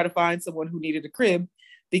and try to find someone who needed a crib,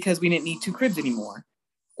 because we didn't need two cribs anymore.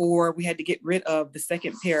 Or we had to get rid of the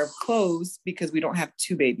second pair of clothes because we don't have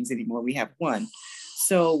two babies anymore. We have one.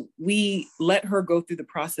 So we let her go through the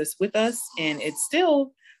process with us. And it's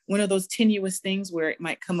still one of those tenuous things where it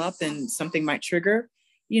might come up and something might trigger,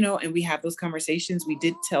 and we have those conversations. We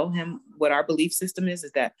did tell him what our belief system is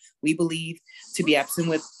that we believe to be absent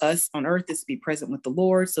with us on earth is to be present with the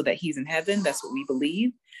Lord, so that he's in heaven. That's what we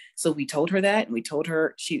believe. So we told her that, and we told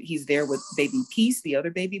her he's there with baby Peace, the other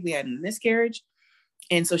baby we had in the miscarriage.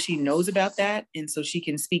 And so she knows about that. And so she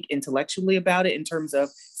can speak intellectually about it in terms of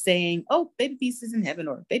saying, oh, baby Peace is in heaven,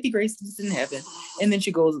 or baby Grace is in heaven. And then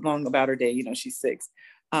she goes along about her day, she's 6.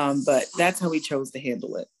 But that's how we chose to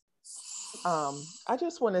handle it. I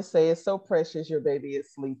just want to say it's so precious your baby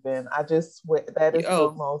is sleeping. That is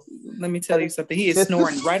the most. Let me tell you something. He is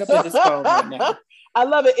snoring right up in this phone right now. I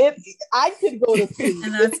love it. I could go to sleep.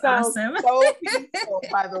 And that's awesome. So peaceful,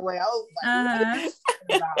 by the way. I was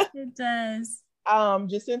like, it does.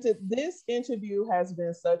 Jacinta, this interview has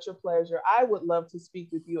been such a pleasure. I would love to speak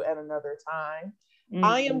with you at another time. Mm-hmm.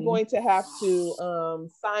 I am going to have to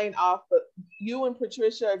sign off, but you and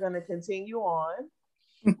Patricia are going to continue on.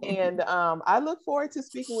 And I look forward to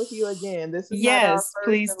speaking with you again. This is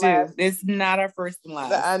please do. Last. It's not our first and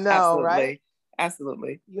last. I know, absolutely. Right?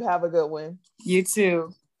 Absolutely. You have a good one. You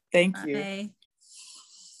too. Thank you.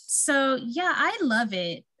 So yeah, I love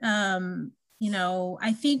it.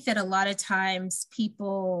 I think that a lot of times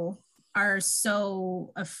people are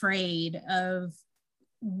so afraid of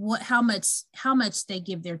how much they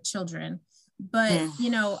give their children, but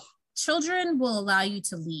children will allow you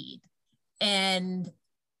to lead, and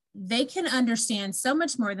they can understand so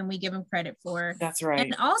much more than we give them credit for. That's right.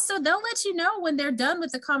 And also they'll let you know when they're done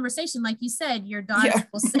with the conversation. Like you said, your daughter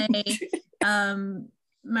will say,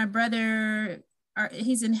 my brother,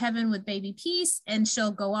 he's in heaven with baby peace, and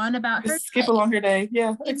she'll go on about her skip along her day.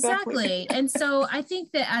 Yeah, exactly. And so I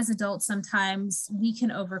think that as adults, sometimes we can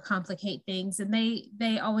overcomplicate things, and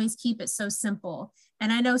they always keep it so simple.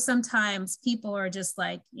 And I know sometimes people are just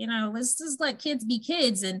like, let's just let kids be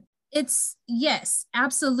kids. And it's, yes,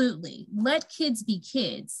 absolutely. Let kids be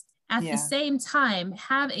kids. At the same time,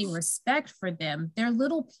 have a respect for them. They're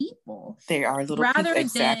little people. They are little people. Rather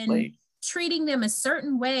than treating them a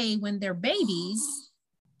certain way when they're babies,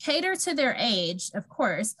 cater to their age, of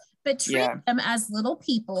course, but treat them as little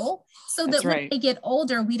people so that when they get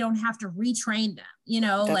older, we don't have to retrain them,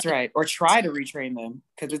 That's right. Or try to retrain them,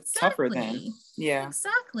 because it's tougher then. Yeah.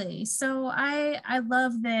 Exactly. So I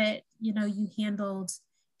love that, you handled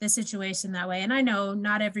the situation that way. And I know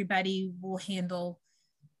not everybody will handle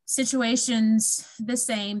situations the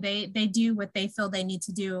same. They do what they feel they need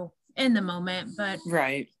to do in the moment, but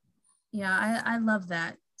yeah, I love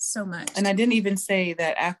that so much. And I didn't even say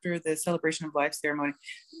that after the celebration of life ceremony,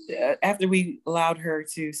 after we allowed her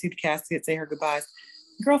to see the casket, say her goodbyes,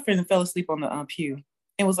 girlfriend fell asleep on the pew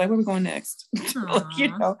and was like, where are we going next?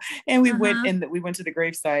 And we went to the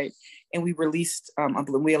gravesite, and we released a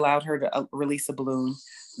balloon. We allowed her to release a balloon.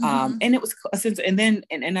 And it was a sense, and then,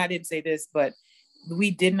 and I didn't say this, but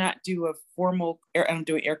we did not do a formal, I'm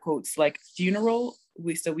doing air quotes, like funeral.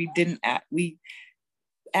 We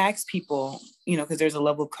asked people, because there's a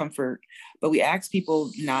level of comfort, but we asked people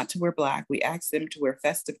not to wear black. We asked them to wear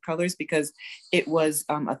festive colors, because it was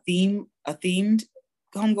a themed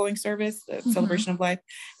homegoing service, a celebration of life.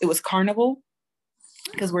 It was carnival,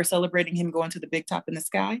 because we're celebrating him going to the big top in the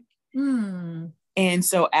sky. And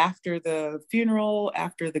so after the funeral,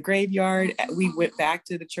 after the graveyard, we went back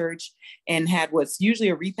to the church and had what's usually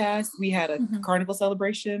a repast. We had a carnival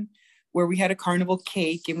celebration where we had a carnival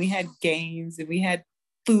cake, and we had games, and we had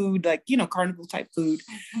food, like, carnival type food,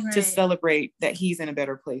 to celebrate that he's in a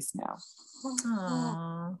better place now.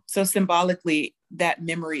 Aww. So symbolically, that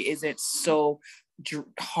memory isn't so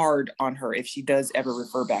hard on her if she does ever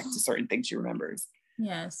refer back to certain things she remembers.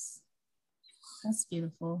 Yes, that's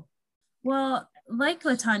beautiful. Well, like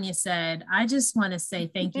LaTanya said, I just want to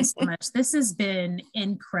say thank you so much. This has been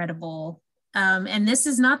incredible. And this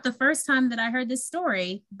is not the first time that I heard this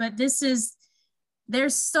story, but there's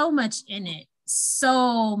so much in it.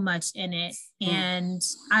 And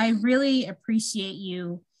I really appreciate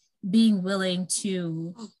you being willing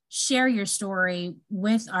to share your story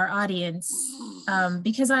with our audience,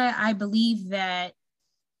 because I believe that,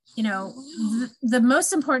 the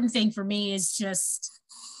most important thing for me is just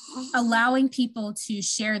allowing people to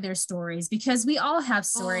share their stories, because we all have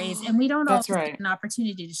stories and we don't always get an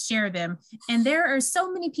opportunity to share them. And there are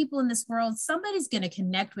so many people in this world, somebody's going to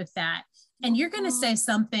connect with that. And you're going to say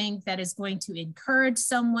something that is going to encourage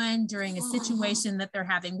someone during a situation that they're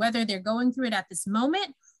having, whether they're going through it at this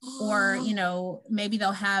moment, or, maybe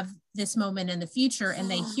they'll have this moment in the future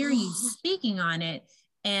and they hear you speaking on it.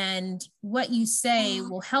 And what you say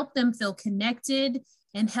will help them feel connected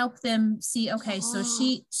and help them see, okay, so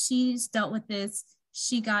she's dealt with this.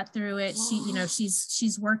 She got through it.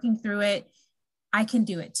 She's working through it. I can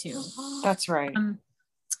do it too. That's right. On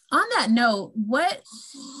that note, what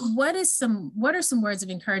are some words of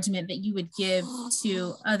encouragement that you would give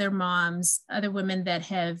to other moms, other women that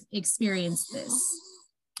have experienced this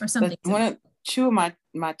or something? Two of my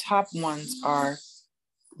top ones are,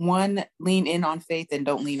 one, lean in on faith and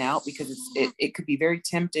don't lean out, because it could be very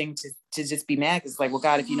tempting to just be mad. It's like, well,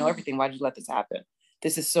 God, if you know everything, why did you let this happen?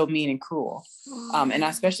 This is so mean and cruel. And I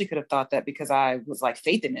especially could have thought that because I was like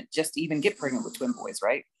faith in it, just to even get pregnant with twin boys,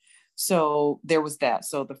 right? So there was that.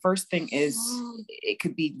 So the first thing is, it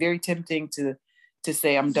could be very tempting to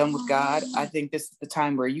say, I'm done with God. I think this is the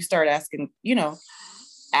time where you start asking, they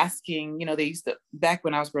used to, back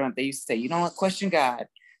when I was growing up, they used to say, you don't question God.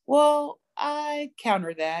 Well, I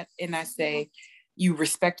counter that and I say, you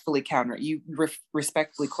respectfully counter it. You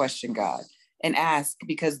respectfully question God and ask,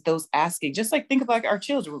 because those asking, just like think of like our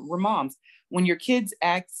children, we're moms. When your kids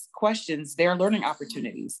ask questions, they're learning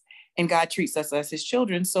opportunities, and God treats us as his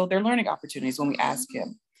children. So they're learning opportunities when we ask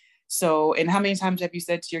him. So, and how many times have you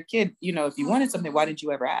said to your kid, if you wanted something, why didn't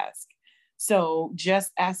you ever ask? So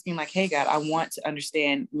just asking like, hey, God, I want to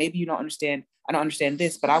understand, maybe you don't understand. I don't understand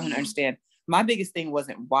this, but I want to understand. My biggest thing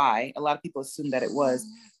wasn't why. A lot of people assume that it was.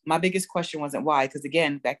 My biggest question wasn't why, because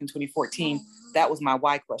again, back in 2014, that was my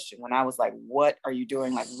why question. When I was like, what are you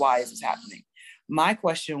doing? Like, why is this happening? My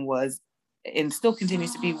question was, and still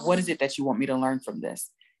continues to be, what is it that you want me to learn from this?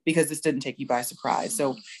 Because this didn't take you by surprise.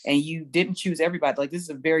 So, and you didn't choose everybody. Like, this is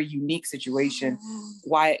a very unique situation.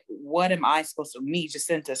 Why, what am I supposed to, me,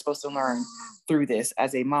 Jacinta, supposed to learn through this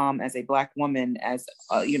as a mom, as a Black woman, as,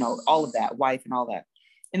 you know, all of that, wife and all that.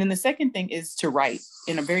 And then the second thing is to write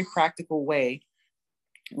in a very practical way.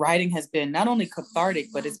 Writing has been not only cathartic,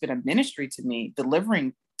 but it's been a ministry to me,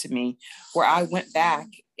 delivering to me, where I went back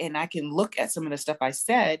and I can look at some of the stuff I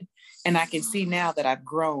said, and I can see now that I've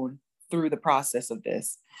grown through the process of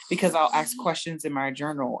this, because I'll ask questions in my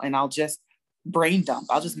journal and I'll just brain dump.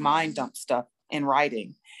 I'll just mind dump stuff in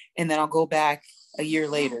writing. And then I'll go back a year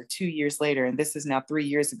later, 2 years later, and this is now 3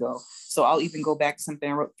 years ago. So I'll even go back to something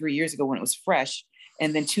I wrote 3 years ago when it was fresh.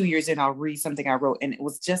 And then 2 years in, I'll read something I wrote. And it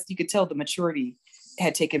was just, you could tell the maturity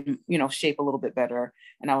had taken, you know, shape a little bit better.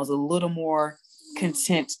 And I was a little more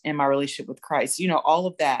content in my relationship with Christ. You know, all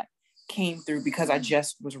of that came through because I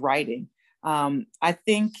just was writing. I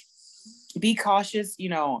think be cautious. You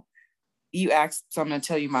know, you asked, so I'm going to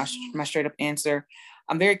tell you my straight up answer.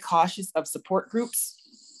 I'm very cautious of support groups.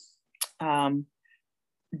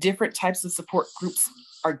 Different types of support groups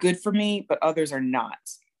are good for me, but others are not.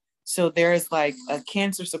 So there is like a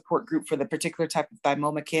cancer support group for the particular type of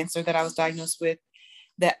thymoma cancer that I was diagnosed with,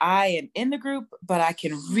 that I am in the group, but I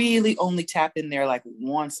can really only tap in there like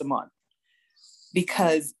once a month,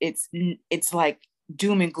 because it's like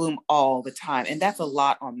doom and gloom all the time. And that's a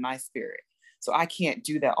lot on my spirit. So I can't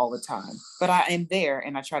do that all the time, but I am there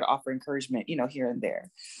and I try to offer encouragement, you know, here and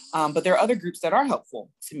there. But there are other groups that are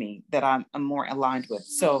helpful to me that I'm more aligned with.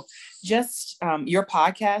 So just your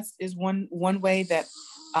podcast is one way that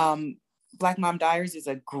Black Mom Diaries is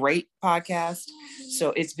a great podcast.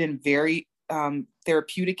 So it's been very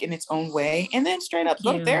therapeutic in its own way. And then straight up,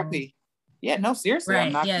 go to therapy. Yeah, no, seriously. Right,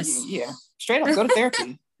 I'm not, yes. yeah, straight up, go to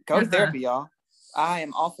therapy. Go to therapy, y'all. I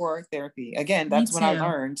am all for therapy. Again, that's when I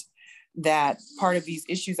learned that part of these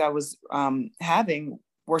issues I was having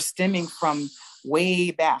were stemming from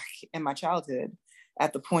way back in my childhood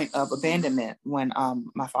at the point of abandonment when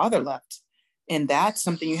my father left. And that's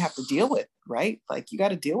something you have to deal with, right? Like, you got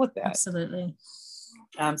to deal with that. Absolutely.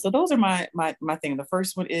 So those are my thing. The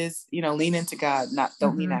first one is, you know, lean into God,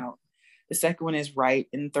 don't lean out. The second one is write,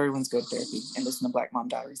 and the third one's go to therapy and listen to Black Mom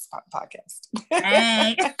Diaries podcast.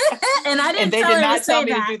 Hey. And I didn't. And they did not tell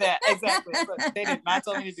me to do that. Exactly. But they did not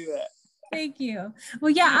tell me to do that. Thank you.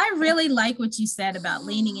 Well, yeah, I really like what you said about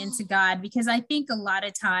leaning into God, because I think a lot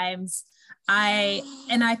of times I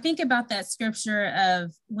think about that scripture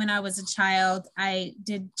of when I was a child, I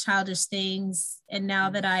did childish things. And now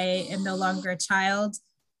that I am no longer a child,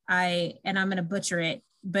 I'm going to butcher it,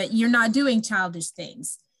 but you're not doing childish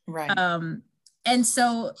things. Right. And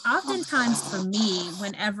so oftentimes for me,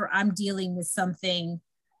 whenever I'm dealing with something,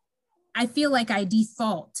 I feel like I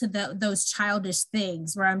default to those childish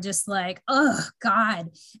things where I'm just like, oh God.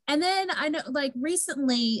 And then I know, like,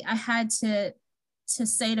 recently I had to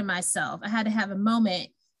say to myself, I had to have a moment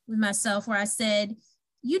with myself where I said,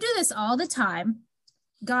 you do this all the time.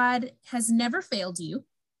 God has never failed you.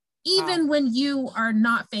 Even when you are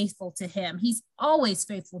not faithful to him, he's always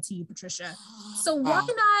faithful to you, Patricia. So why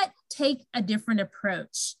not take a different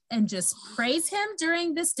approach and just praise him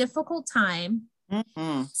during this difficult time?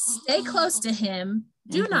 Stay close to him.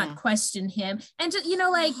 Do not question him. And just, you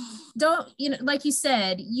know, like, don't, you know, like you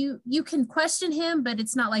said, you can question him, but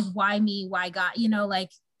it's not like, why me, why God, you know,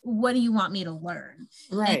 like, what do you want me to learn?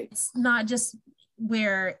 Right. And it's not just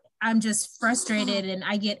where I'm just frustrated and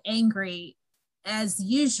I get angry as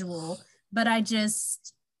usual, but I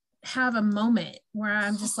just have a moment where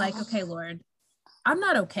I'm just like, okay, Lord, I'm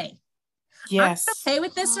not okay. Yes. I'm okay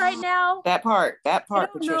with this right now. That part, I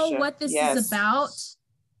don't Patricia. know what this is about.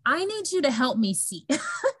 I need you to help me see.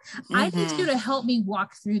 I need you to help me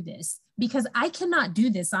walk through this, because I cannot do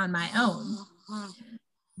this on my own.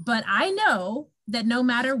 But I know that no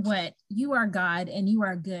matter what, you are God and you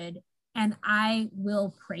are good, and I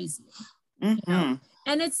will praise you. You know?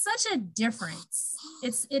 And it's such a difference.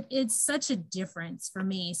 It's such a difference for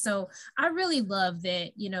me. So I really love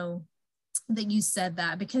that, you know, that you said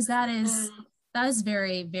that, because that is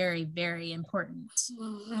very, very, very important.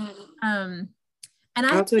 And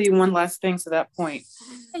I'll tell you one last thing to that point.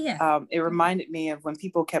 Yeah. It reminded me of when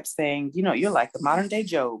people kept saying, you know, you're like the modern day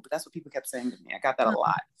Job. That's what people kept saying to me. I got that a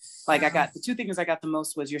lot. Like, I got the two things I got the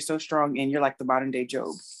most was, you're so strong and you're like the modern day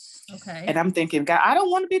Job. Okay. And I'm thinking, God, I don't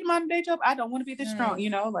want to be the modern day Job. I don't want to be this strong,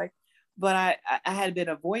 like, but I had been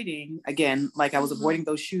avoiding, again, like I was avoiding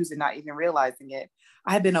those shoes and not even realizing it.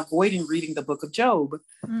 I had been avoiding reading the book of Job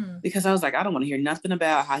because I was like, I don't want to hear nothing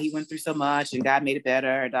about how he went through so much and God made it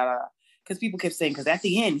better. Because people kept saying, because at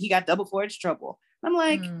the end, he got double for his trouble. I'm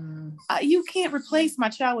like, you can't replace my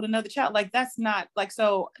child with another child. Like, that's not like,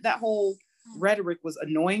 so that whole rhetoric was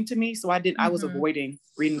annoying to me. So I was avoiding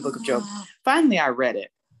reading the book of Job. Finally, I read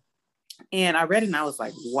it. And I read it and I was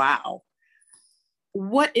like, wow.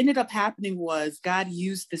 What ended up happening was God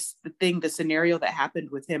used the scenario that happened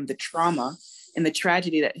with him, the trauma and the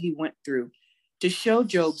tragedy that he went through, to show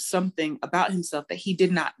Job something about himself that he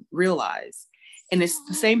did not realize. And it's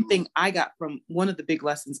the same thing I got from one of the big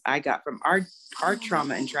lessons I got from our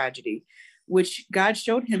trauma and tragedy, which God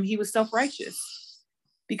showed him he was self-righteous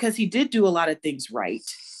because he did do a lot of things right.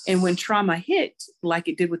 And when trauma hit, like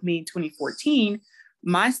it did with me in 2014,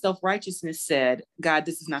 my self-righteousness said, God,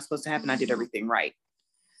 this is not supposed to happen. I did everything right.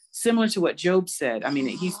 Similar to what Job said. I mean,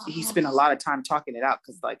 he spent a lot of time talking it out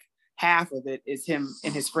because like half of it is him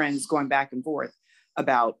and his friends going back and forth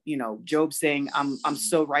about, Job saying, I'm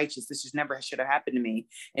so righteous. This just never should have happened to me.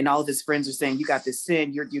 And all of his friends are saying, you got this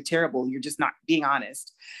sin. You're terrible. You're just not being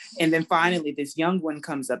honest. And then finally, this young one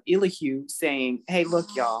comes up, Elihu, saying, hey, look,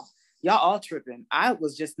 y'all all tripping. I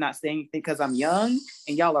was just not saying anything because I'm young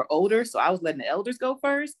and y'all are older. So I was letting the elders go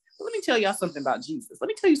first. But let me tell y'all something about Jesus. Let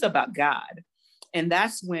me tell you something about God. And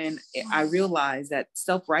that's when I realized that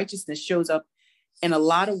self-righteousness shows up in a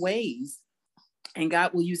lot of ways. And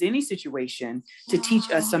God will use any situation to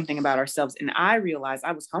teach us something about ourselves. And I realized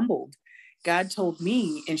I was humbled. God told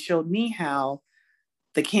me and showed me how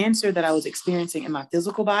the cancer that I was experiencing in my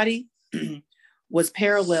physical body was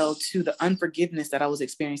parallel to the unforgiveness that I was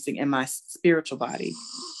experiencing in my spiritual body.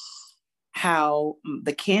 How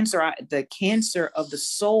the cancer of the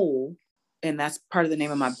soul, and that's part of the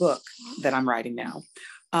name of my book that I'm writing now.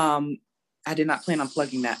 I did not plan on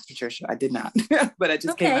plugging that, Patricia. I did not, but it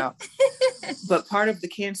just came out. But part of the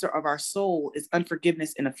cancer of our soul is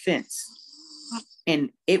unforgiveness and offense. And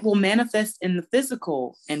it will manifest in the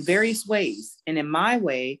physical in various ways. And in my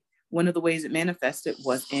way, one of the ways it manifested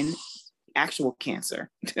was in actual cancer,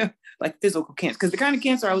 like physical cancer. Because the kind of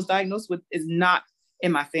cancer I was diagnosed with is not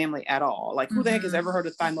in my family at all. Like, who the heck has ever heard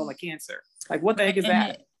of thymoma cancer? Like, what the heck is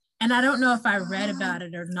that? And I don't know if I read about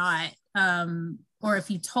it or not, or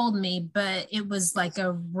if you told me, but it was like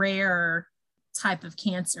a rare type of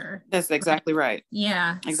cancer. That's exactly right.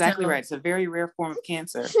 Yeah. Exactly right. It's a very rare form of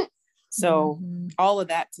cancer. So all of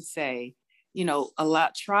that to say,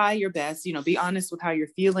 try your best, be honest with how you're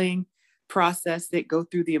feeling, process it, go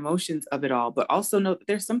through the emotions of it all, but also know that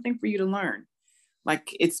there's something for you to learn.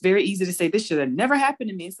 Like, it's very easy to say this should have never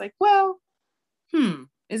happened to me. It's like, well,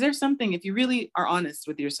 is there something, if you really are honest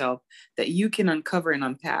with yourself, that you can uncover and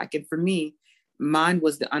unpack? And for me, mine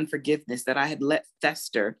was the unforgiveness that I had let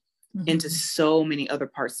fester into so many other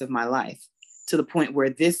parts of my life, to the point where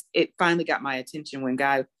it finally got my attention when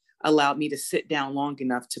God allowed me to sit down long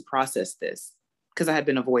enough to process this, because I had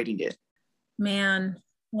been avoiding it. Man,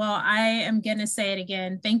 well, I am going to say it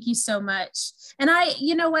again. Thank you so much. And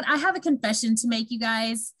you know what? I have a confession to make, you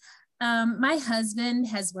guys. My husband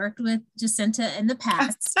has worked with Jacinta in the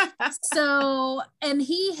past. And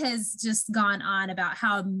he has just gone on about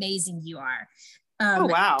how amazing you are. Oh,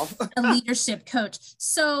 wow. A leadership coach.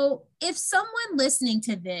 So if someone listening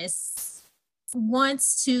to this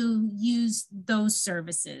wants to use those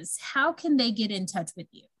services, how can they get in touch with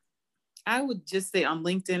you? I would just say on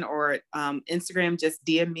LinkedIn or Instagram, just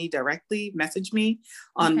DM me directly, message me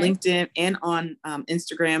on LinkedIn and on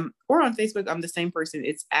Instagram or on Facebook. I'm the same person.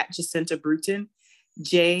 It's at Jacinta Bruton,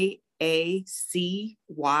 Jacyn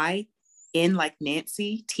like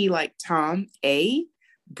Nancy, T like Tom, A,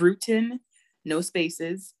 Bruton, no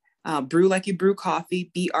spaces, brew like you brew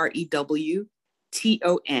coffee, BREWTON.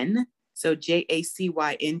 So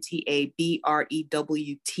JACYNTA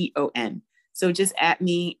BREWTON. So just at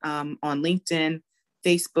me on LinkedIn,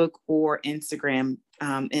 Facebook, or Instagram,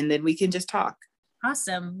 and then we can just talk.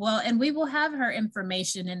 Awesome. Well, and we will have her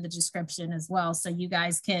information in the description as well, so you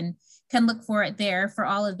guys can look for it there for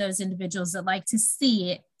all of those individuals that like to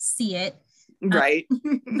see it. Right.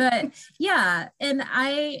 But yeah, and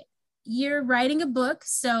you're writing a book,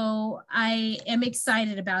 so I am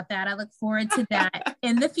excited about that. I look forward to that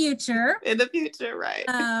in the future. In the future, right.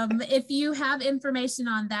 If you have information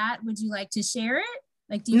on that, would you like to share it?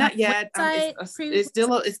 Like, do you not yet? It's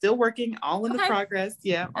still working, all in the progress.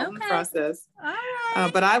 Yeah, all in the process. All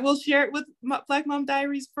right. But I will share it with Black Mom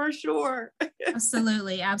Diaries for sure.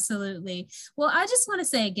 Absolutely. Absolutely. Well, I just want to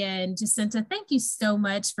say again, Jacinta, thank you so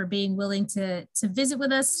much for being willing to visit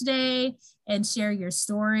with us today and share your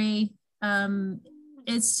story.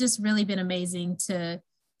 It's just really been amazing to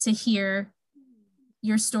hear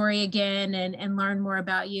your story again and learn more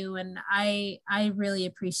about you. And I really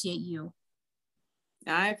appreciate you.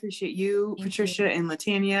 I appreciate you, Thank Patricia, you. And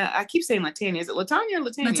Latanya. I keep saying Latanya. Is it Latanya or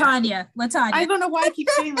Latanya? Latanya. I don't know why I keep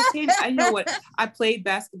saying Latanya. I know what. I played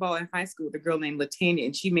basketball in high school with a girl named Latanya,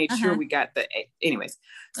 and she made sure we got the. Anyways,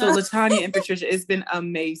 so Latanya and Patricia, it's been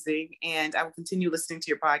amazing, and I will continue listening to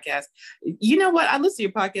your podcast. You know what? I listen to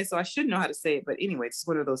your podcast, so I should know how to say it. But anyway, it's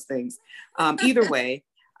one of those things. Either way,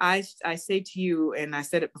 I say to you, and I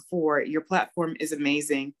said it before, your platform is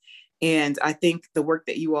amazing. And I think the work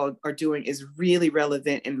that you all are doing is really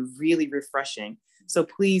relevant and really refreshing. So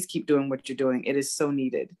please keep doing what you're doing. It is so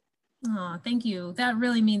needed. Oh, thank you. That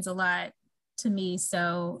really means a lot to me.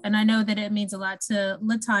 So, and I know that it means a lot to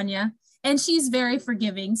Latanya, and she's very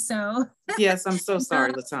forgiving. So yes, I'm so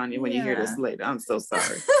sorry, Latanya, when you hear this later. I'm so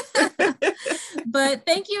sorry. But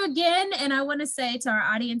thank you again. And I want to say to our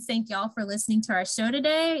audience, thank y'all for listening to our show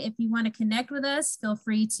today. If you want to connect with us, feel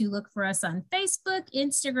free to look for us on Facebook,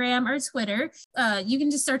 Instagram, or Twitter. You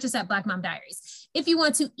can just search us at Black Mom Diaries. If you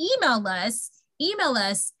want to email us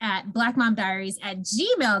at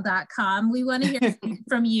blackmomdiaries@gmail.com. We want to hear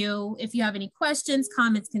from you. If you have any questions,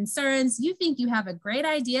 comments, concerns, you think you have a great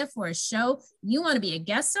idea for a show, you want to be a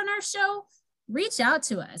guest on our show, reach out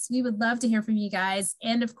to us. We would love to hear from you guys.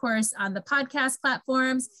 And of course, on the podcast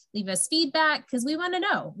platforms, leave us feedback because we want to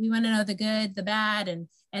know. We want to know the good, the bad, and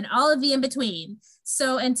all of the in between.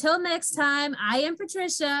 So until next time, I am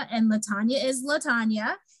Patricia and Latanya is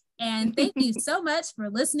Latanya. And thank you so much for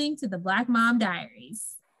listening to the Black Mom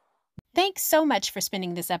Diaries. Thanks so much for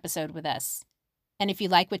spending this episode with us. And if you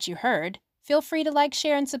like what you heard, feel free to like,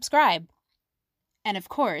 share, and subscribe. And of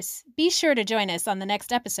course, be sure to join us on the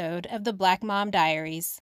next episode of the Black Mom Diaries.